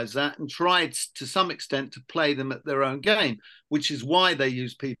intelligence realized that, and tried to some extent to play them at their own game, which is why they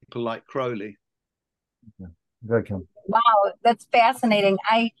use people like Crowley. Okay. Very cool. Wow, that's fascinating.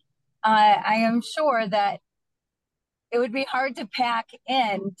 I am sure that it would be hard to pack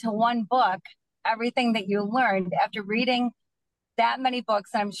into one book everything that you learned after reading that many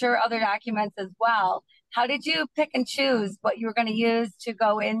books. I'm sure other documents as well. How did you pick and choose what you were going to use to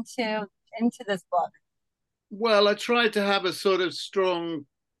go into this book? Well, I tried to have a sort of strong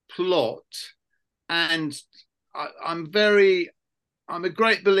plot, and I'm a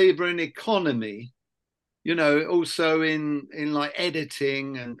great believer in economy, you know, also in like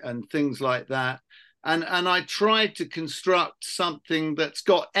editing and things like that. And I tried to construct something that's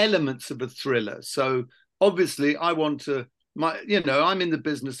got elements of a thriller. So obviously I want to, I'm in the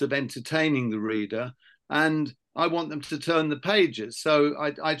business of entertaining the reader. and I want them to turn the pages. So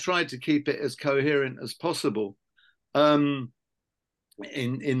I try to keep it as coherent as possible in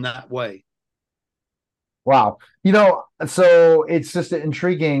that way. Wow. So it's just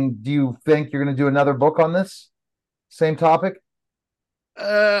intriguing. Do you think you're going to do another book on this same topic?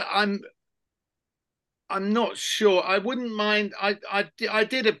 I'm not sure. I wouldn't mind. I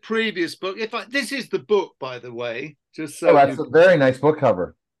did a previous book. This is the book, by the way, just so that's a very nice book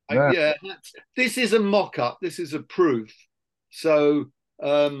cover. Yeah, this is a mock-up. This is a proof. So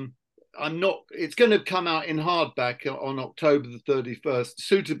I'm not. It's going to come out in hardback on October the 31st,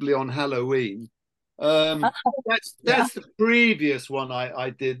 suitably on Halloween. That's the previous one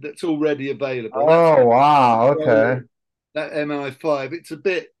I did. That's already available. Oh, wow. Okay. That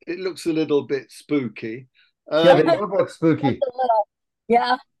MI5. It looks a little bit spooky. They do look spooky.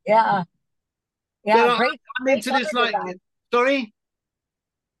 Yeah. Great. I'm into this sorry?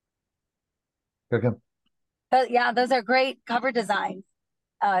 Okay. Yeah, those are great cover designs.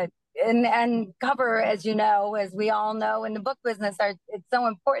 And cover, as you know, as we all know in the book business, it's so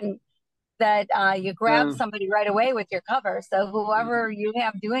important that you grab somebody right away with your cover. So whoever you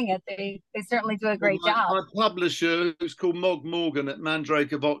have doing it, they certainly do a great job. My publisher, who's called Mog Morgan at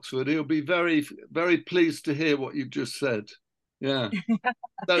Mandrake of Oxford, he'll be very, very pleased to hear what you've just said. Yeah.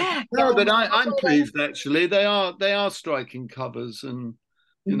 But I'm pleased actually. They are striking covers, and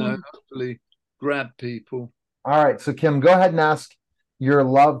hopefully grab people. All right. So Kim, go ahead and ask your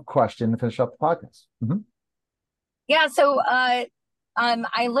love question to finish up the podcast. Mm-hmm. Yeah. So I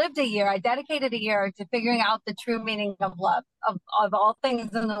lived a year. I dedicated a year to figuring out the true meaning of love. Of all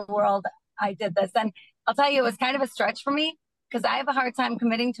things in the world, I did this, and I'll tell you, it was kind of a stretch for me because I have a hard time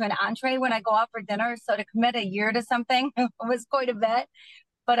committing to an entree when I go out for dinner. So to commit a year to something was quite a bit,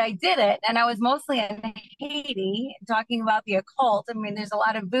 but I did it, and I was mostly in Haiti talking about the occult. I mean, there's a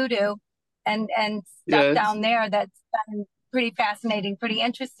lot of voodoo and stuff down there that's been pretty fascinating, pretty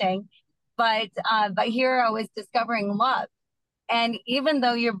interesting. But here I was discovering love. And even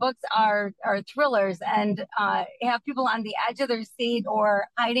though your books are thrillers and have people on the edge of their seat or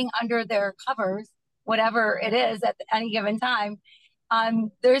hiding under their covers, whatever it is at any given time,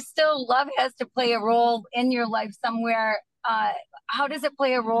 there's still love has to play a role in your life somewhere. How does it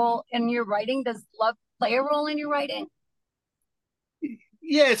play a role in your writing? Does love play a role in your writing?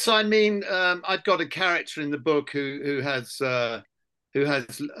 Yes, I mean, I've got a character in the book who has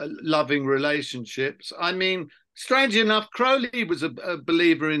loving relationships. I mean, strange enough, Crowley was a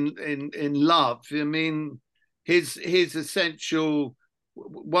believer in love. I mean, his essential,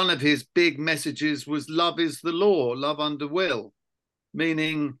 one of his big messages was love is the law, love under will,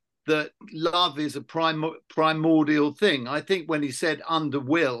 meaning that love is a primordial thing. I think when he said under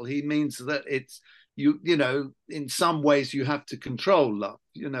will, he means that it's, you know, in some ways you have to control love,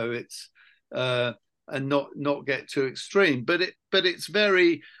 you know, it's and not get too extreme. But it's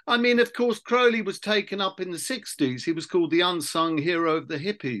very, I mean, of course, Crowley was taken up in the 60s. He was called the unsung hero of the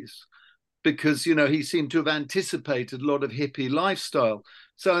hippies because, you know, he seemed to have anticipated a lot of hippie lifestyle.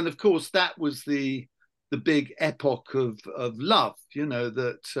 So, and of course, that was the big epoch of love, you know,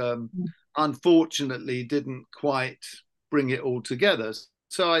 that unfortunately didn't quite bring it all together.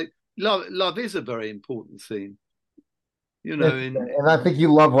 So love is a very important theme, you know. And I think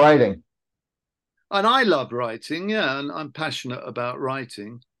you love writing. And I love writing, yeah, and I'm passionate about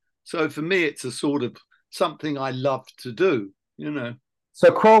writing. So for me, it's a sort of something I love to do, you know. So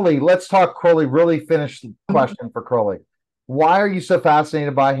Crowley, let's talk Crowley, really finish the question for Crowley. Why are you so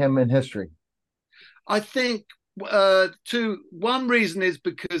fascinated by him in history? I think one reason is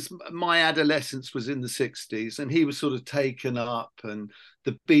because my adolescence was in the 60s and he was sort of taken up and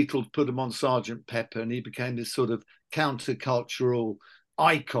the Beatles put him on Sgt. Pepper and he became this sort of countercultural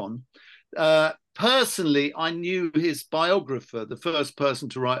icon. Personally, I knew his biographer, the first person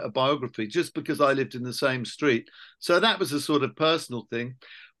to write a biography, just because I lived in the same street. So that was a sort of personal thing.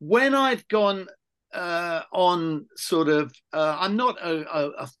 When I've gone on sort of, I'm not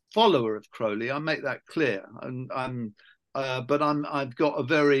a follower of Crowley. I make that clear. But I've got a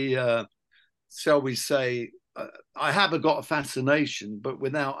very, shall we say, I haven't got a fascination, but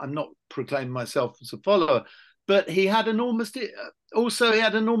I'm not proclaiming myself as a follower. But he had enormous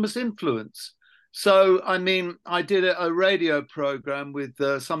influence. So, I mean, I did a radio program with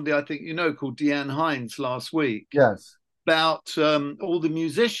somebody I think you know called Deanne Hines last week. Yes. About all the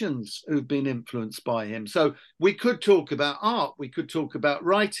musicians who've been influenced by him. So we could talk about art, we could talk about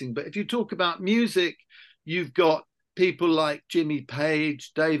writing, but if you talk about music, you've got people like Jimmy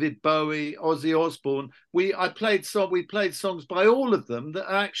Page, David Bowie, Ozzy Osbourne. We played songs by all of them that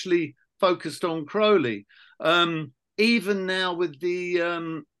are actually focused on Crowley. Even now with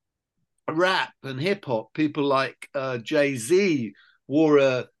the rap and hip hop. People like Jay-Z wore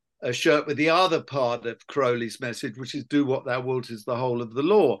a shirt with the other part of Crowley's message, which is "Do what thou wilt is the whole of the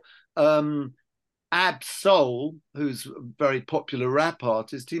law." Ab Soul, who's a very popular rap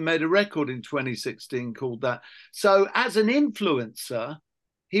artist, he made a record in 2016 called that. So as an influencer,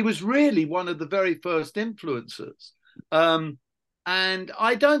 he was really one of the very first influencers. And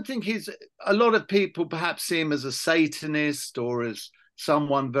I don't think a lot of people perhaps see him as a Satanist or as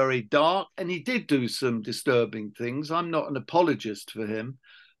someone very dark. And he did do some disturbing things. I'm not an apologist for him.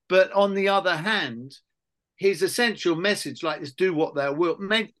 But on the other hand, his essential message, like this, "Do what thou wilt,"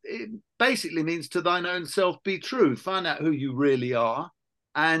 it basically means to thine own self be true. Find out who you really are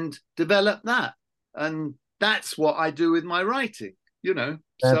and develop that. And that's what I do with my writing, you know.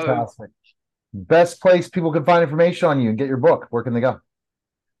 Fantastic. Best place people can find information on you and get your book. Where can they go?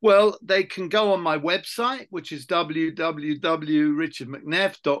 Well, they can go on my website, which is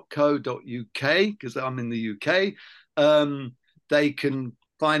www.richardmcneff.co.uk, because I'm in the UK. They can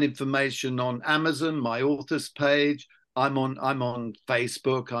find information on Amazon, my author's page. I'm on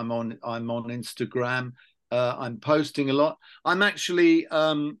Facebook. I'm on Instagram. I'm posting a lot. I'm actually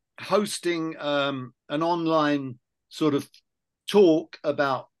hosting an online sort of talk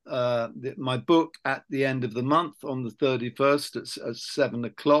about my book at the end of the month on the 31st at 7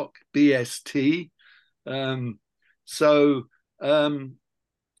 o'clock BST. So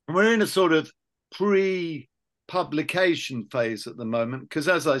we're in a sort of pre-publication phase at the moment, because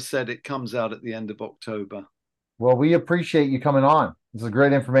as I said, it comes out at the end of October. Well, we appreciate you coming on. This is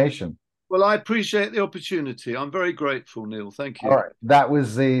great information. Well, I appreciate the opportunity. I'm very grateful, Neil. Thank you. All right. That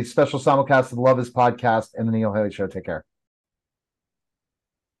was the special simulcast of the Love Is podcast and the Neil Haley Show. Take care.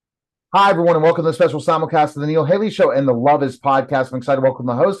 Hi, everyone, and welcome to the special simulcast of the Neil Haley Show and the Love Is podcast. I'm excited to welcome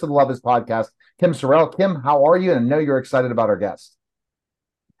the host of the Love Is podcast, Kim Sorrelle. Kim, how are you? And I know you're excited about our guest.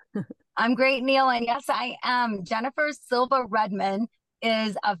 I'm great, Neil. And yes, I am. Jennifer Silva Redmond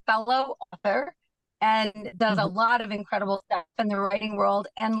is a fellow author and does a lot of incredible stuff in the writing world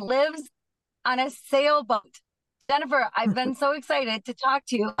and lives on a sailboat. Jennifer, I've been so excited to talk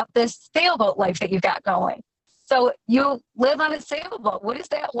to you about this sailboat life that you've got going. So you live on a sailboat. What is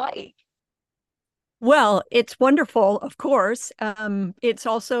that like? Well, it's wonderful, of course. It's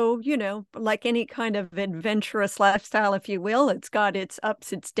also, you know, like any kind of adventurous lifestyle, if you will. It's got its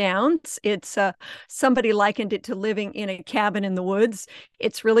ups, its downs. It's somebody likened it to living in a cabin in the woods.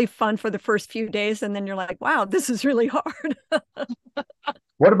 It's really fun for the first few days, and then you're like, wow, this is really hard.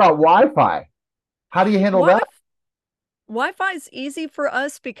 What about Wi-Fi? How do you handle that? Wi-Fi is easy for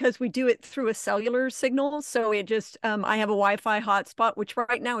us because we do it through a cellular signal. So it just, I have a Wi-Fi hotspot, which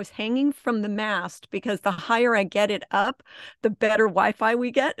right now is hanging from the mast, because the higher I get it up, the better Wi-Fi we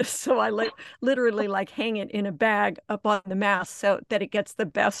get. So I literally like hang it in a bag up on the mast so that it gets the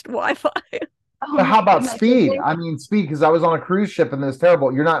best Wi-Fi. So how about speed? I mean, speed, because I was on a cruise ship and it was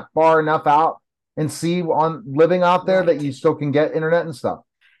terrible. You're not far enough out and sea on living out there that you still can get internet and stuff.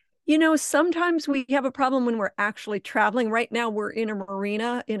 You know, sometimes we have a problem when we're actually traveling. Right now, we're in a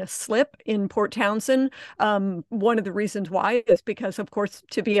marina in a slip in Port Townsend. One of the reasons why is because, of course,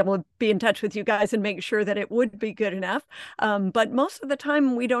 to be able to be in touch with you guys and make sure that it would be good enough. But most of the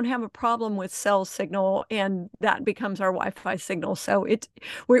time, we don't have a problem with cell signal, and that becomes our Wi-Fi signal. So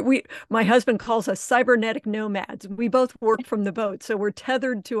my husband calls us cybernetic nomads. We both work from the boat, so we're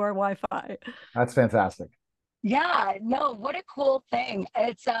tethered to our Wi-Fi. That's fantastic. Yeah, no, what a cool thing.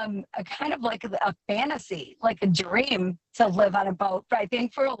 It's a kind of like a fantasy, like a dream to live on a boat. But I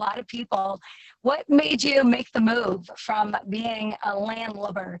think for a lot of people, what made you make the move from being a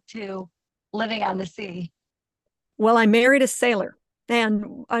landlubber to living on the sea? Well, I married a sailor.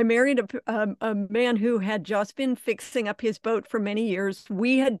 And I married a man who had just been fixing up his boat for many years.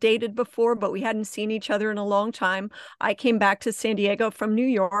 We had dated before, but we hadn't seen each other in a long time. I came back to San Diego from New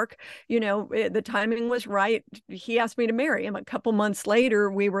York. You know, the timing was right. He asked me to marry him. A couple months later,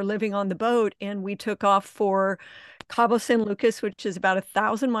 we were living on the boat, and we took off for Cabo San Lucas, which is about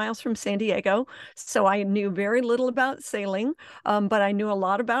 1,000 miles from San Diego. So I knew very little about sailing, but I knew a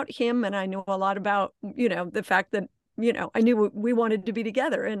lot about him, and I knew a lot about, you know, the fact that, you know, I knew we wanted to be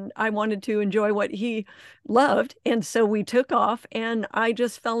together, and I wanted to enjoy what he loved. And so we took off, and I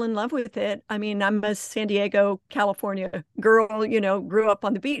just fell in love with it. I mean, I'm a San Diego, California girl, you know, grew up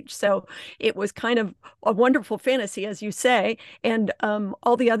on the beach. So it was kind of a wonderful fantasy, as you say. And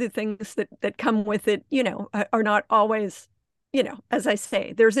all the other things that come with it, you know, are not always, you know, as I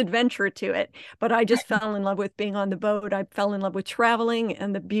say, there's adventure to it, but I just fell in love with being on the boat. I fell in love with traveling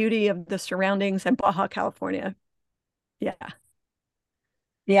and the beauty of the surroundings in Baja California.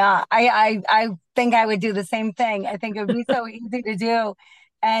 Yeah, I think I would do the same thing. I think it would be so easy to do.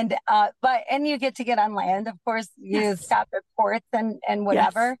 And and you get on land, of course. You Yes. stop at ports and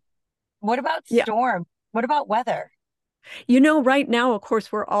whatever. Yes. What about Yeah. storm? What about weather? Right now, of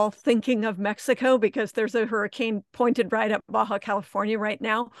course, we're all thinking of Mexico because there's a hurricane pointed right at Baja California right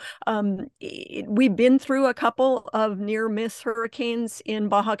now. We've been through a couple of near miss hurricanes in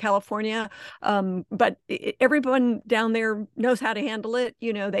Baja California, but everyone down there knows how to handle it.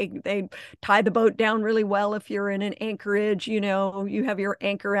 They tie the boat down really well if you're in an anchorage. You have your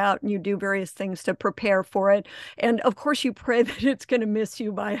anchor out and you do various things to prepare for it. And of course, you pray that it's going to miss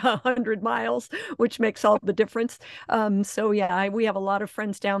you by 100 miles, which makes all the difference. So yeah, we have a lot of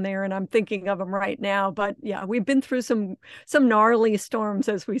friends down there, and I'm thinking of them right now. But yeah, we've been through some gnarly storms,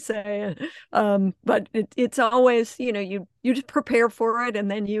 as we say. But it's always, you just prepare for it,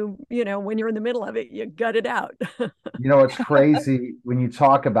 and then when you're in the middle of it, you gut it out. What's crazy when you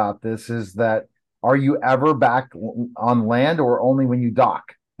talk about this is that, are you ever back on land, or only when you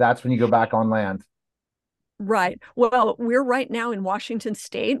dock? That's when you go back on land. Right. Well, we're right now in Washington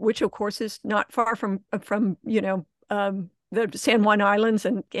State, which of course is not far from the San Juan Islands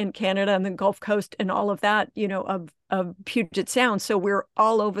and in Canada and the Gulf Coast and all of that, of Puget Sound. So we're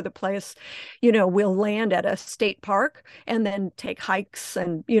all over the place. We'll land at a state park and then take hikes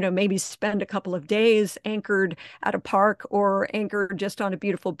and, maybe spend a couple of days anchored at a park or anchored just on a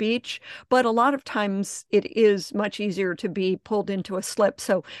beautiful beach. But a lot of times it is much easier to be pulled into a slip.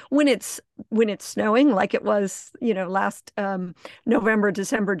 So when it's snowing, like it was, last November,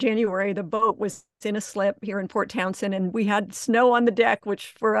 December, January, the boat was in a slip here in Port Townsend, and we had snow on the deck,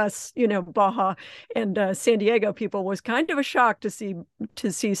 which for us, Baja and San Diego people was kind of a shock to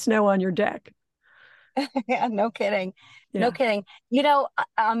see snow on your deck. Yeah, no kidding. Yeah. No kidding.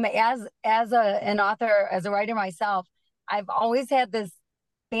 As an author, as a writer myself, I've always had this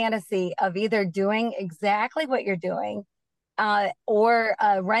fantasy of either doing exactly what you're doing, or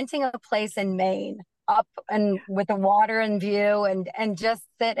renting a place in Maine up and with the water in view and just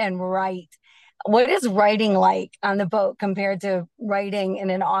sit and write. What is writing like on the boat compared to writing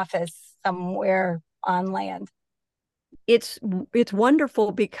in an office somewhere on land? It's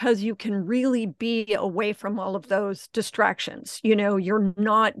wonderful because you can really be away from all of those distractions. You're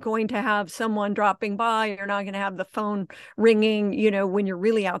not going to have someone dropping by. You're not going to have the phone ringing, when you're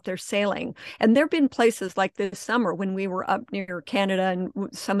really out there sailing. And there've been places like this summer when we were up near Canada and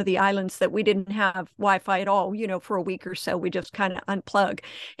some of the islands that we didn't have Wi-Fi at all, for a week or so. We just kind of unplug.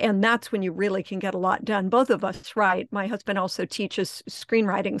 And that's when you really can get a lot done. Both of us write. My husband also teaches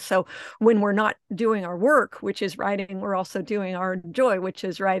screenwriting. So when we're not doing our work, which is writing, we're also doing our joy, which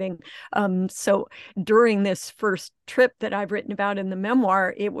is writing. So during this first trip that I've written about in the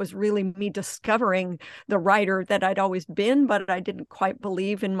memoir, it was really me discovering the writer that I'd always been, but I didn't quite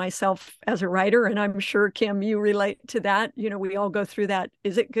believe in myself as a writer. And I'm sure, Kim, you relate to that. We all go through that.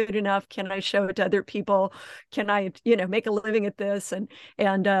 Is it good enough? Can I show it to other people? Can I, make a living at this?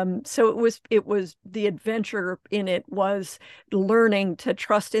 And so it was the adventure in it was learning to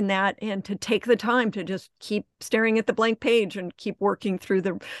trust in that and to take the time to just keep staring at the blank page and keep working through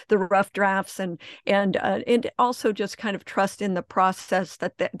the rough drafts and also just kind of trust in the process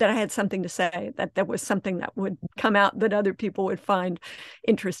that I had something to say, that was something that would come out that other people would find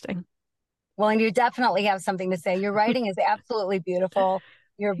interesting. Well, and you definitely have something to say. Your writing is absolutely beautiful.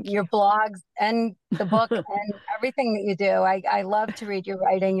 Your blogs and the book and everything that you do. I love to read your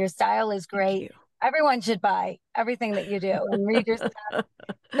writing. Your style is great. Everyone should buy everything that you do and read your stuff.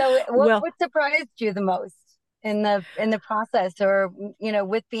 So what surprised you the most in the process, or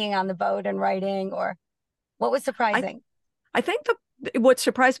with being on the boat and writing, or what was surprising? I think what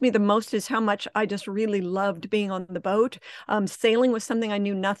surprised me the most is how much I just really loved being on the boat. Sailing was something I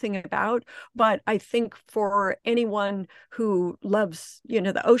knew nothing about, but I think for anyone who loves,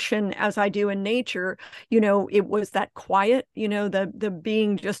 the ocean as I do in nature, it was that quiet, the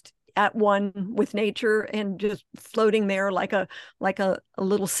being just at one with nature and just floating there like a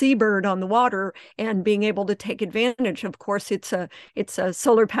little seabird on the water and being able to take advantage. Of course, it's a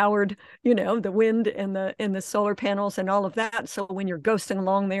solar powered, the wind and the solar panels and all of that. So when you're ghosting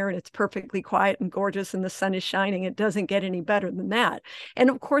along there and it's perfectly quiet and gorgeous and the sun is shining, it doesn't get any better than that. And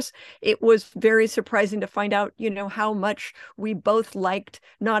of course, it was very surprising to find out, how much we both liked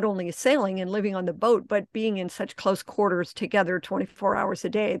not only sailing and living on the boat, but being in such close quarters together 24 hours a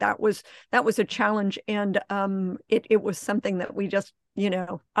day. That was a challenge, and it was something that we just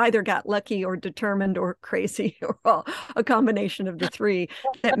either got lucky or determined or crazy or a combination of the three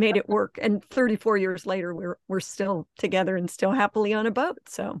that made it work. And 34 years later, we're still together and still happily on a boat.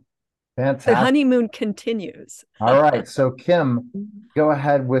 So fantastic. The honeymoon continues. All right, so Kim, go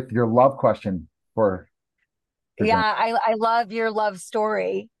ahead with your love question for. Yeah, I love your love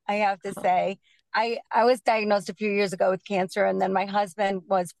story, I have to say. I was diagnosed a few years ago with cancer, and then my husband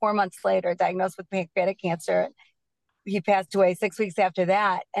was 4 months later diagnosed with pancreatic cancer. He passed away 6 weeks after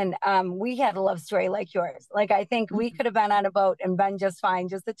that. And we had a love story like yours. Like, I think we could have been on a boat and been just fine,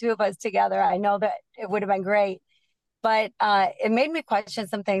 just the two of us together. I know that it would have been great. But it made me question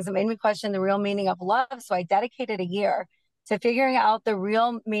some things. It made me question the real meaning of love. So I dedicated a year to figuring out the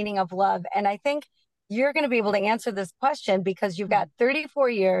real meaning of love. And I think you're going to be able to answer this question because you've got 34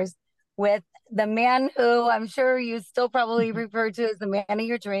 years with the man who I'm sure you still probably refer to as the man of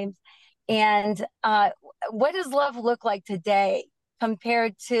your dreams. And what does love look like today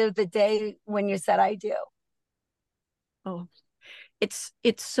compared to the day when you said I do? Oh, it's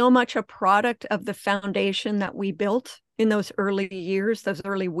so much a product of the foundation that we built in those early years, those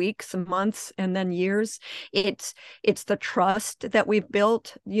early weeks and months and then years. It's the trust that we've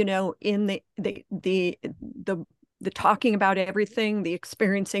built, in the talking about everything, the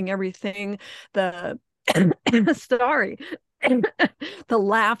experiencing everything, the sorry. The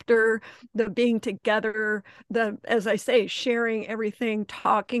laughter, the being together, as I say, sharing everything,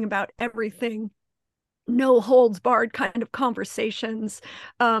 talking about everything, no holds barred kind of conversations,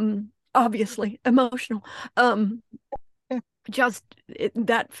 obviously emotional. That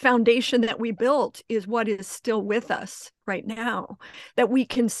foundation that we built is what is still with us right now, that we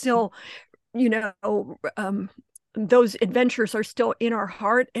can still, those adventures are still in our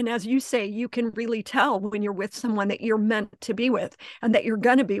heart. And as you say, you can really tell when you're with someone that you're meant to be with and that you're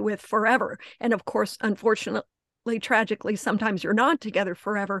going to be with forever. And of course, unfortunately, tragically, sometimes you're not together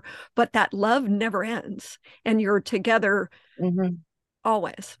forever, but that love never ends and you're together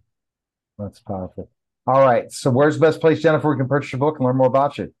always. That's powerful. All right. So where's the best place, Jennifer, we can purchase your book and learn more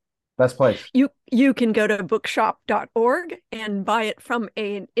about you? Best place. You can go to bookshop.org and buy it from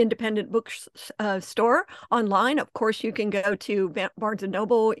an independent book store online. Of course, you can go to Barnes &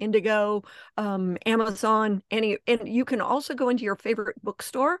 Noble, Indigo, Amazon, and you can also go into your favorite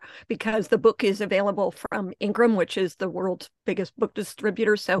bookstore because the book is available from Ingram, which is the world's biggest book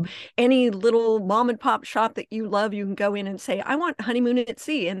distributor. So any little mom and pop shop that you love, you can go in and say, I want Honeymoon at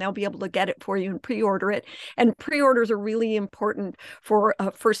Sea, and they'll be able to get it for you and pre-order it. And pre-orders are really important for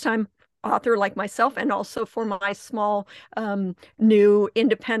a first-time author like myself, and also for my small new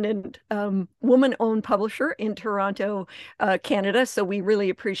independent woman-owned publisher in Toronto, Canada. So we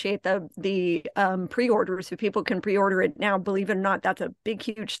really appreciate the pre-orders. If people can pre-order it now, believe it or not, that's a big,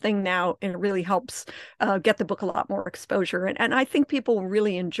 huge thing now, and it really helps get the book a lot more exposure. And I think people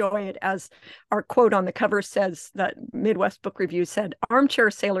really enjoy it, as our quote on the cover says, that Midwest Book Review said, armchair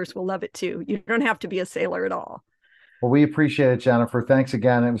sailors will love it too. You don't have to be a sailor at all. Well, we appreciate it, Jennifer. Thanks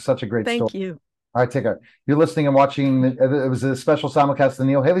again. It was such a great story. Thank you. All right, take care. You're listening and watching. It was a special simulcast of the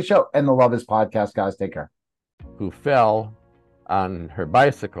Neil Haley Show and the Love Is podcast, guys. Take care. Who fell on her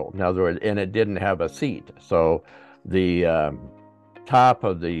bicycle, in other words, and it didn't have a seat. So the top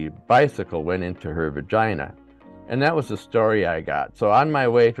of the bicycle went into her vagina. And that was the story I got. So on my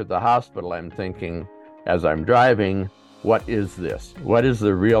way to the hospital, I'm thinking, as I'm driving, what is this? What is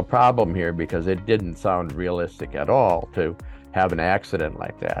the real problem here? Because it didn't sound realistic at all to have an accident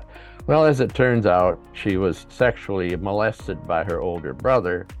like that. Well, as it turns out, she was sexually molested by her older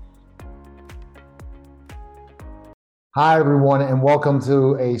brother. Hi, everyone, and welcome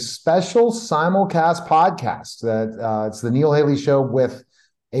to a special simulcast podcast. It's the Neil Haley Show with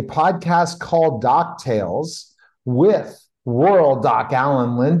a podcast called Doc Tales with Royal Doc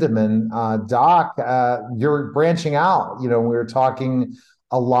Alan Lindemann. Doc, you're branching out. We were talking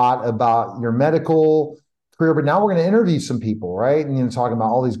a lot about your medical career, but now we're going to interview some people, right? And talking about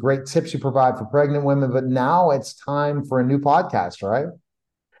all these great tips you provide for pregnant women. But now it's time for a new podcast, right?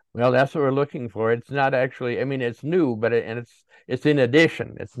 Well, that's what we're looking for. It's not actually, it's new, but it's in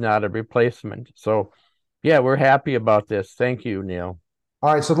addition. It's not a replacement. So, yeah, we're happy about this. Thank you, Neil.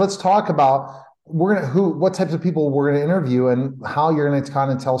 All right, so let's talk about what types of people we're going to interview and how you're going to kind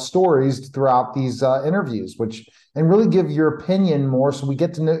of tell stories throughout these interviews, and really give your opinion more, so we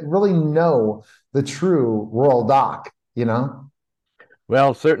get to really know the true Royal Doc.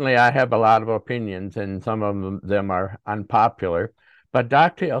 Well, certainly I have a lot of opinions, and some of them are unpopular. But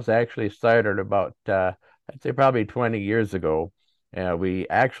Doc Tales actually started about, I'd say probably 20 years ago. We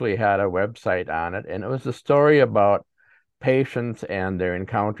actually had a website on it, and it was a story about patients and their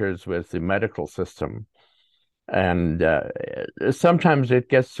encounters with the medical system. And sometimes it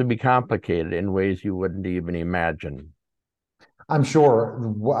gets to be complicated in ways you wouldn't even imagine. I'm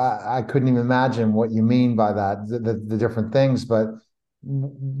sure. I couldn't even imagine what you mean by that, the different things, but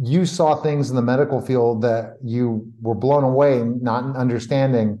you saw things in the medical field that you were blown away, not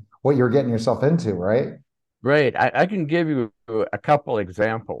understanding what you're getting yourself into, right? Great. I can give you a couple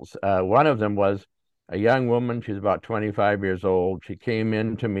examples. One of them was a young woman. She's about 25 years old. She came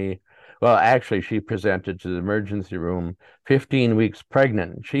in to me. Well, actually, she presented to the emergency room 15 weeks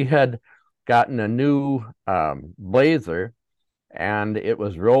pregnant. She had gotten a new blazer, and it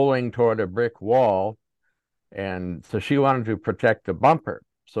was rolling toward a brick wall. And so she wanted to protect the bumper.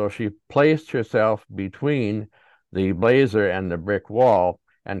 So she placed herself between the blazer and the brick wall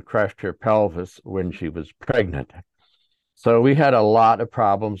and crushed her pelvis when she was pregnant. So we had a lot of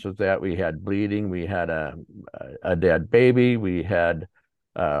problems with that. We had bleeding. We had a dead baby. We had,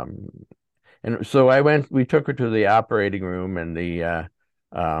 and so we took her to the operating room and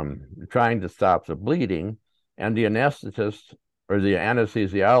trying to stop the bleeding, and the anesthetist or the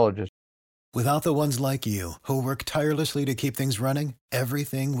anesthesiologist. Without the ones like you, who work tirelessly to keep things running,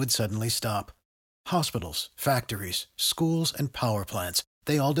 everything would suddenly stop. Hospitals, factories, schools, and power plants,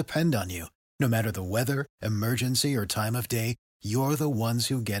 they all depend on you. No matter the weather, emergency, or time of day, you're the ones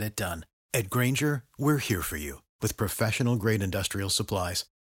who get it done. At Grainger, we're here for you with professional-grade industrial supplies.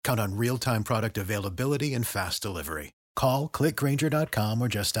 Count on real-time product availability and fast delivery. Call, click Grainger.com, or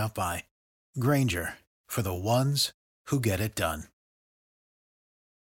just stop by. Grainger, for the ones who get it done.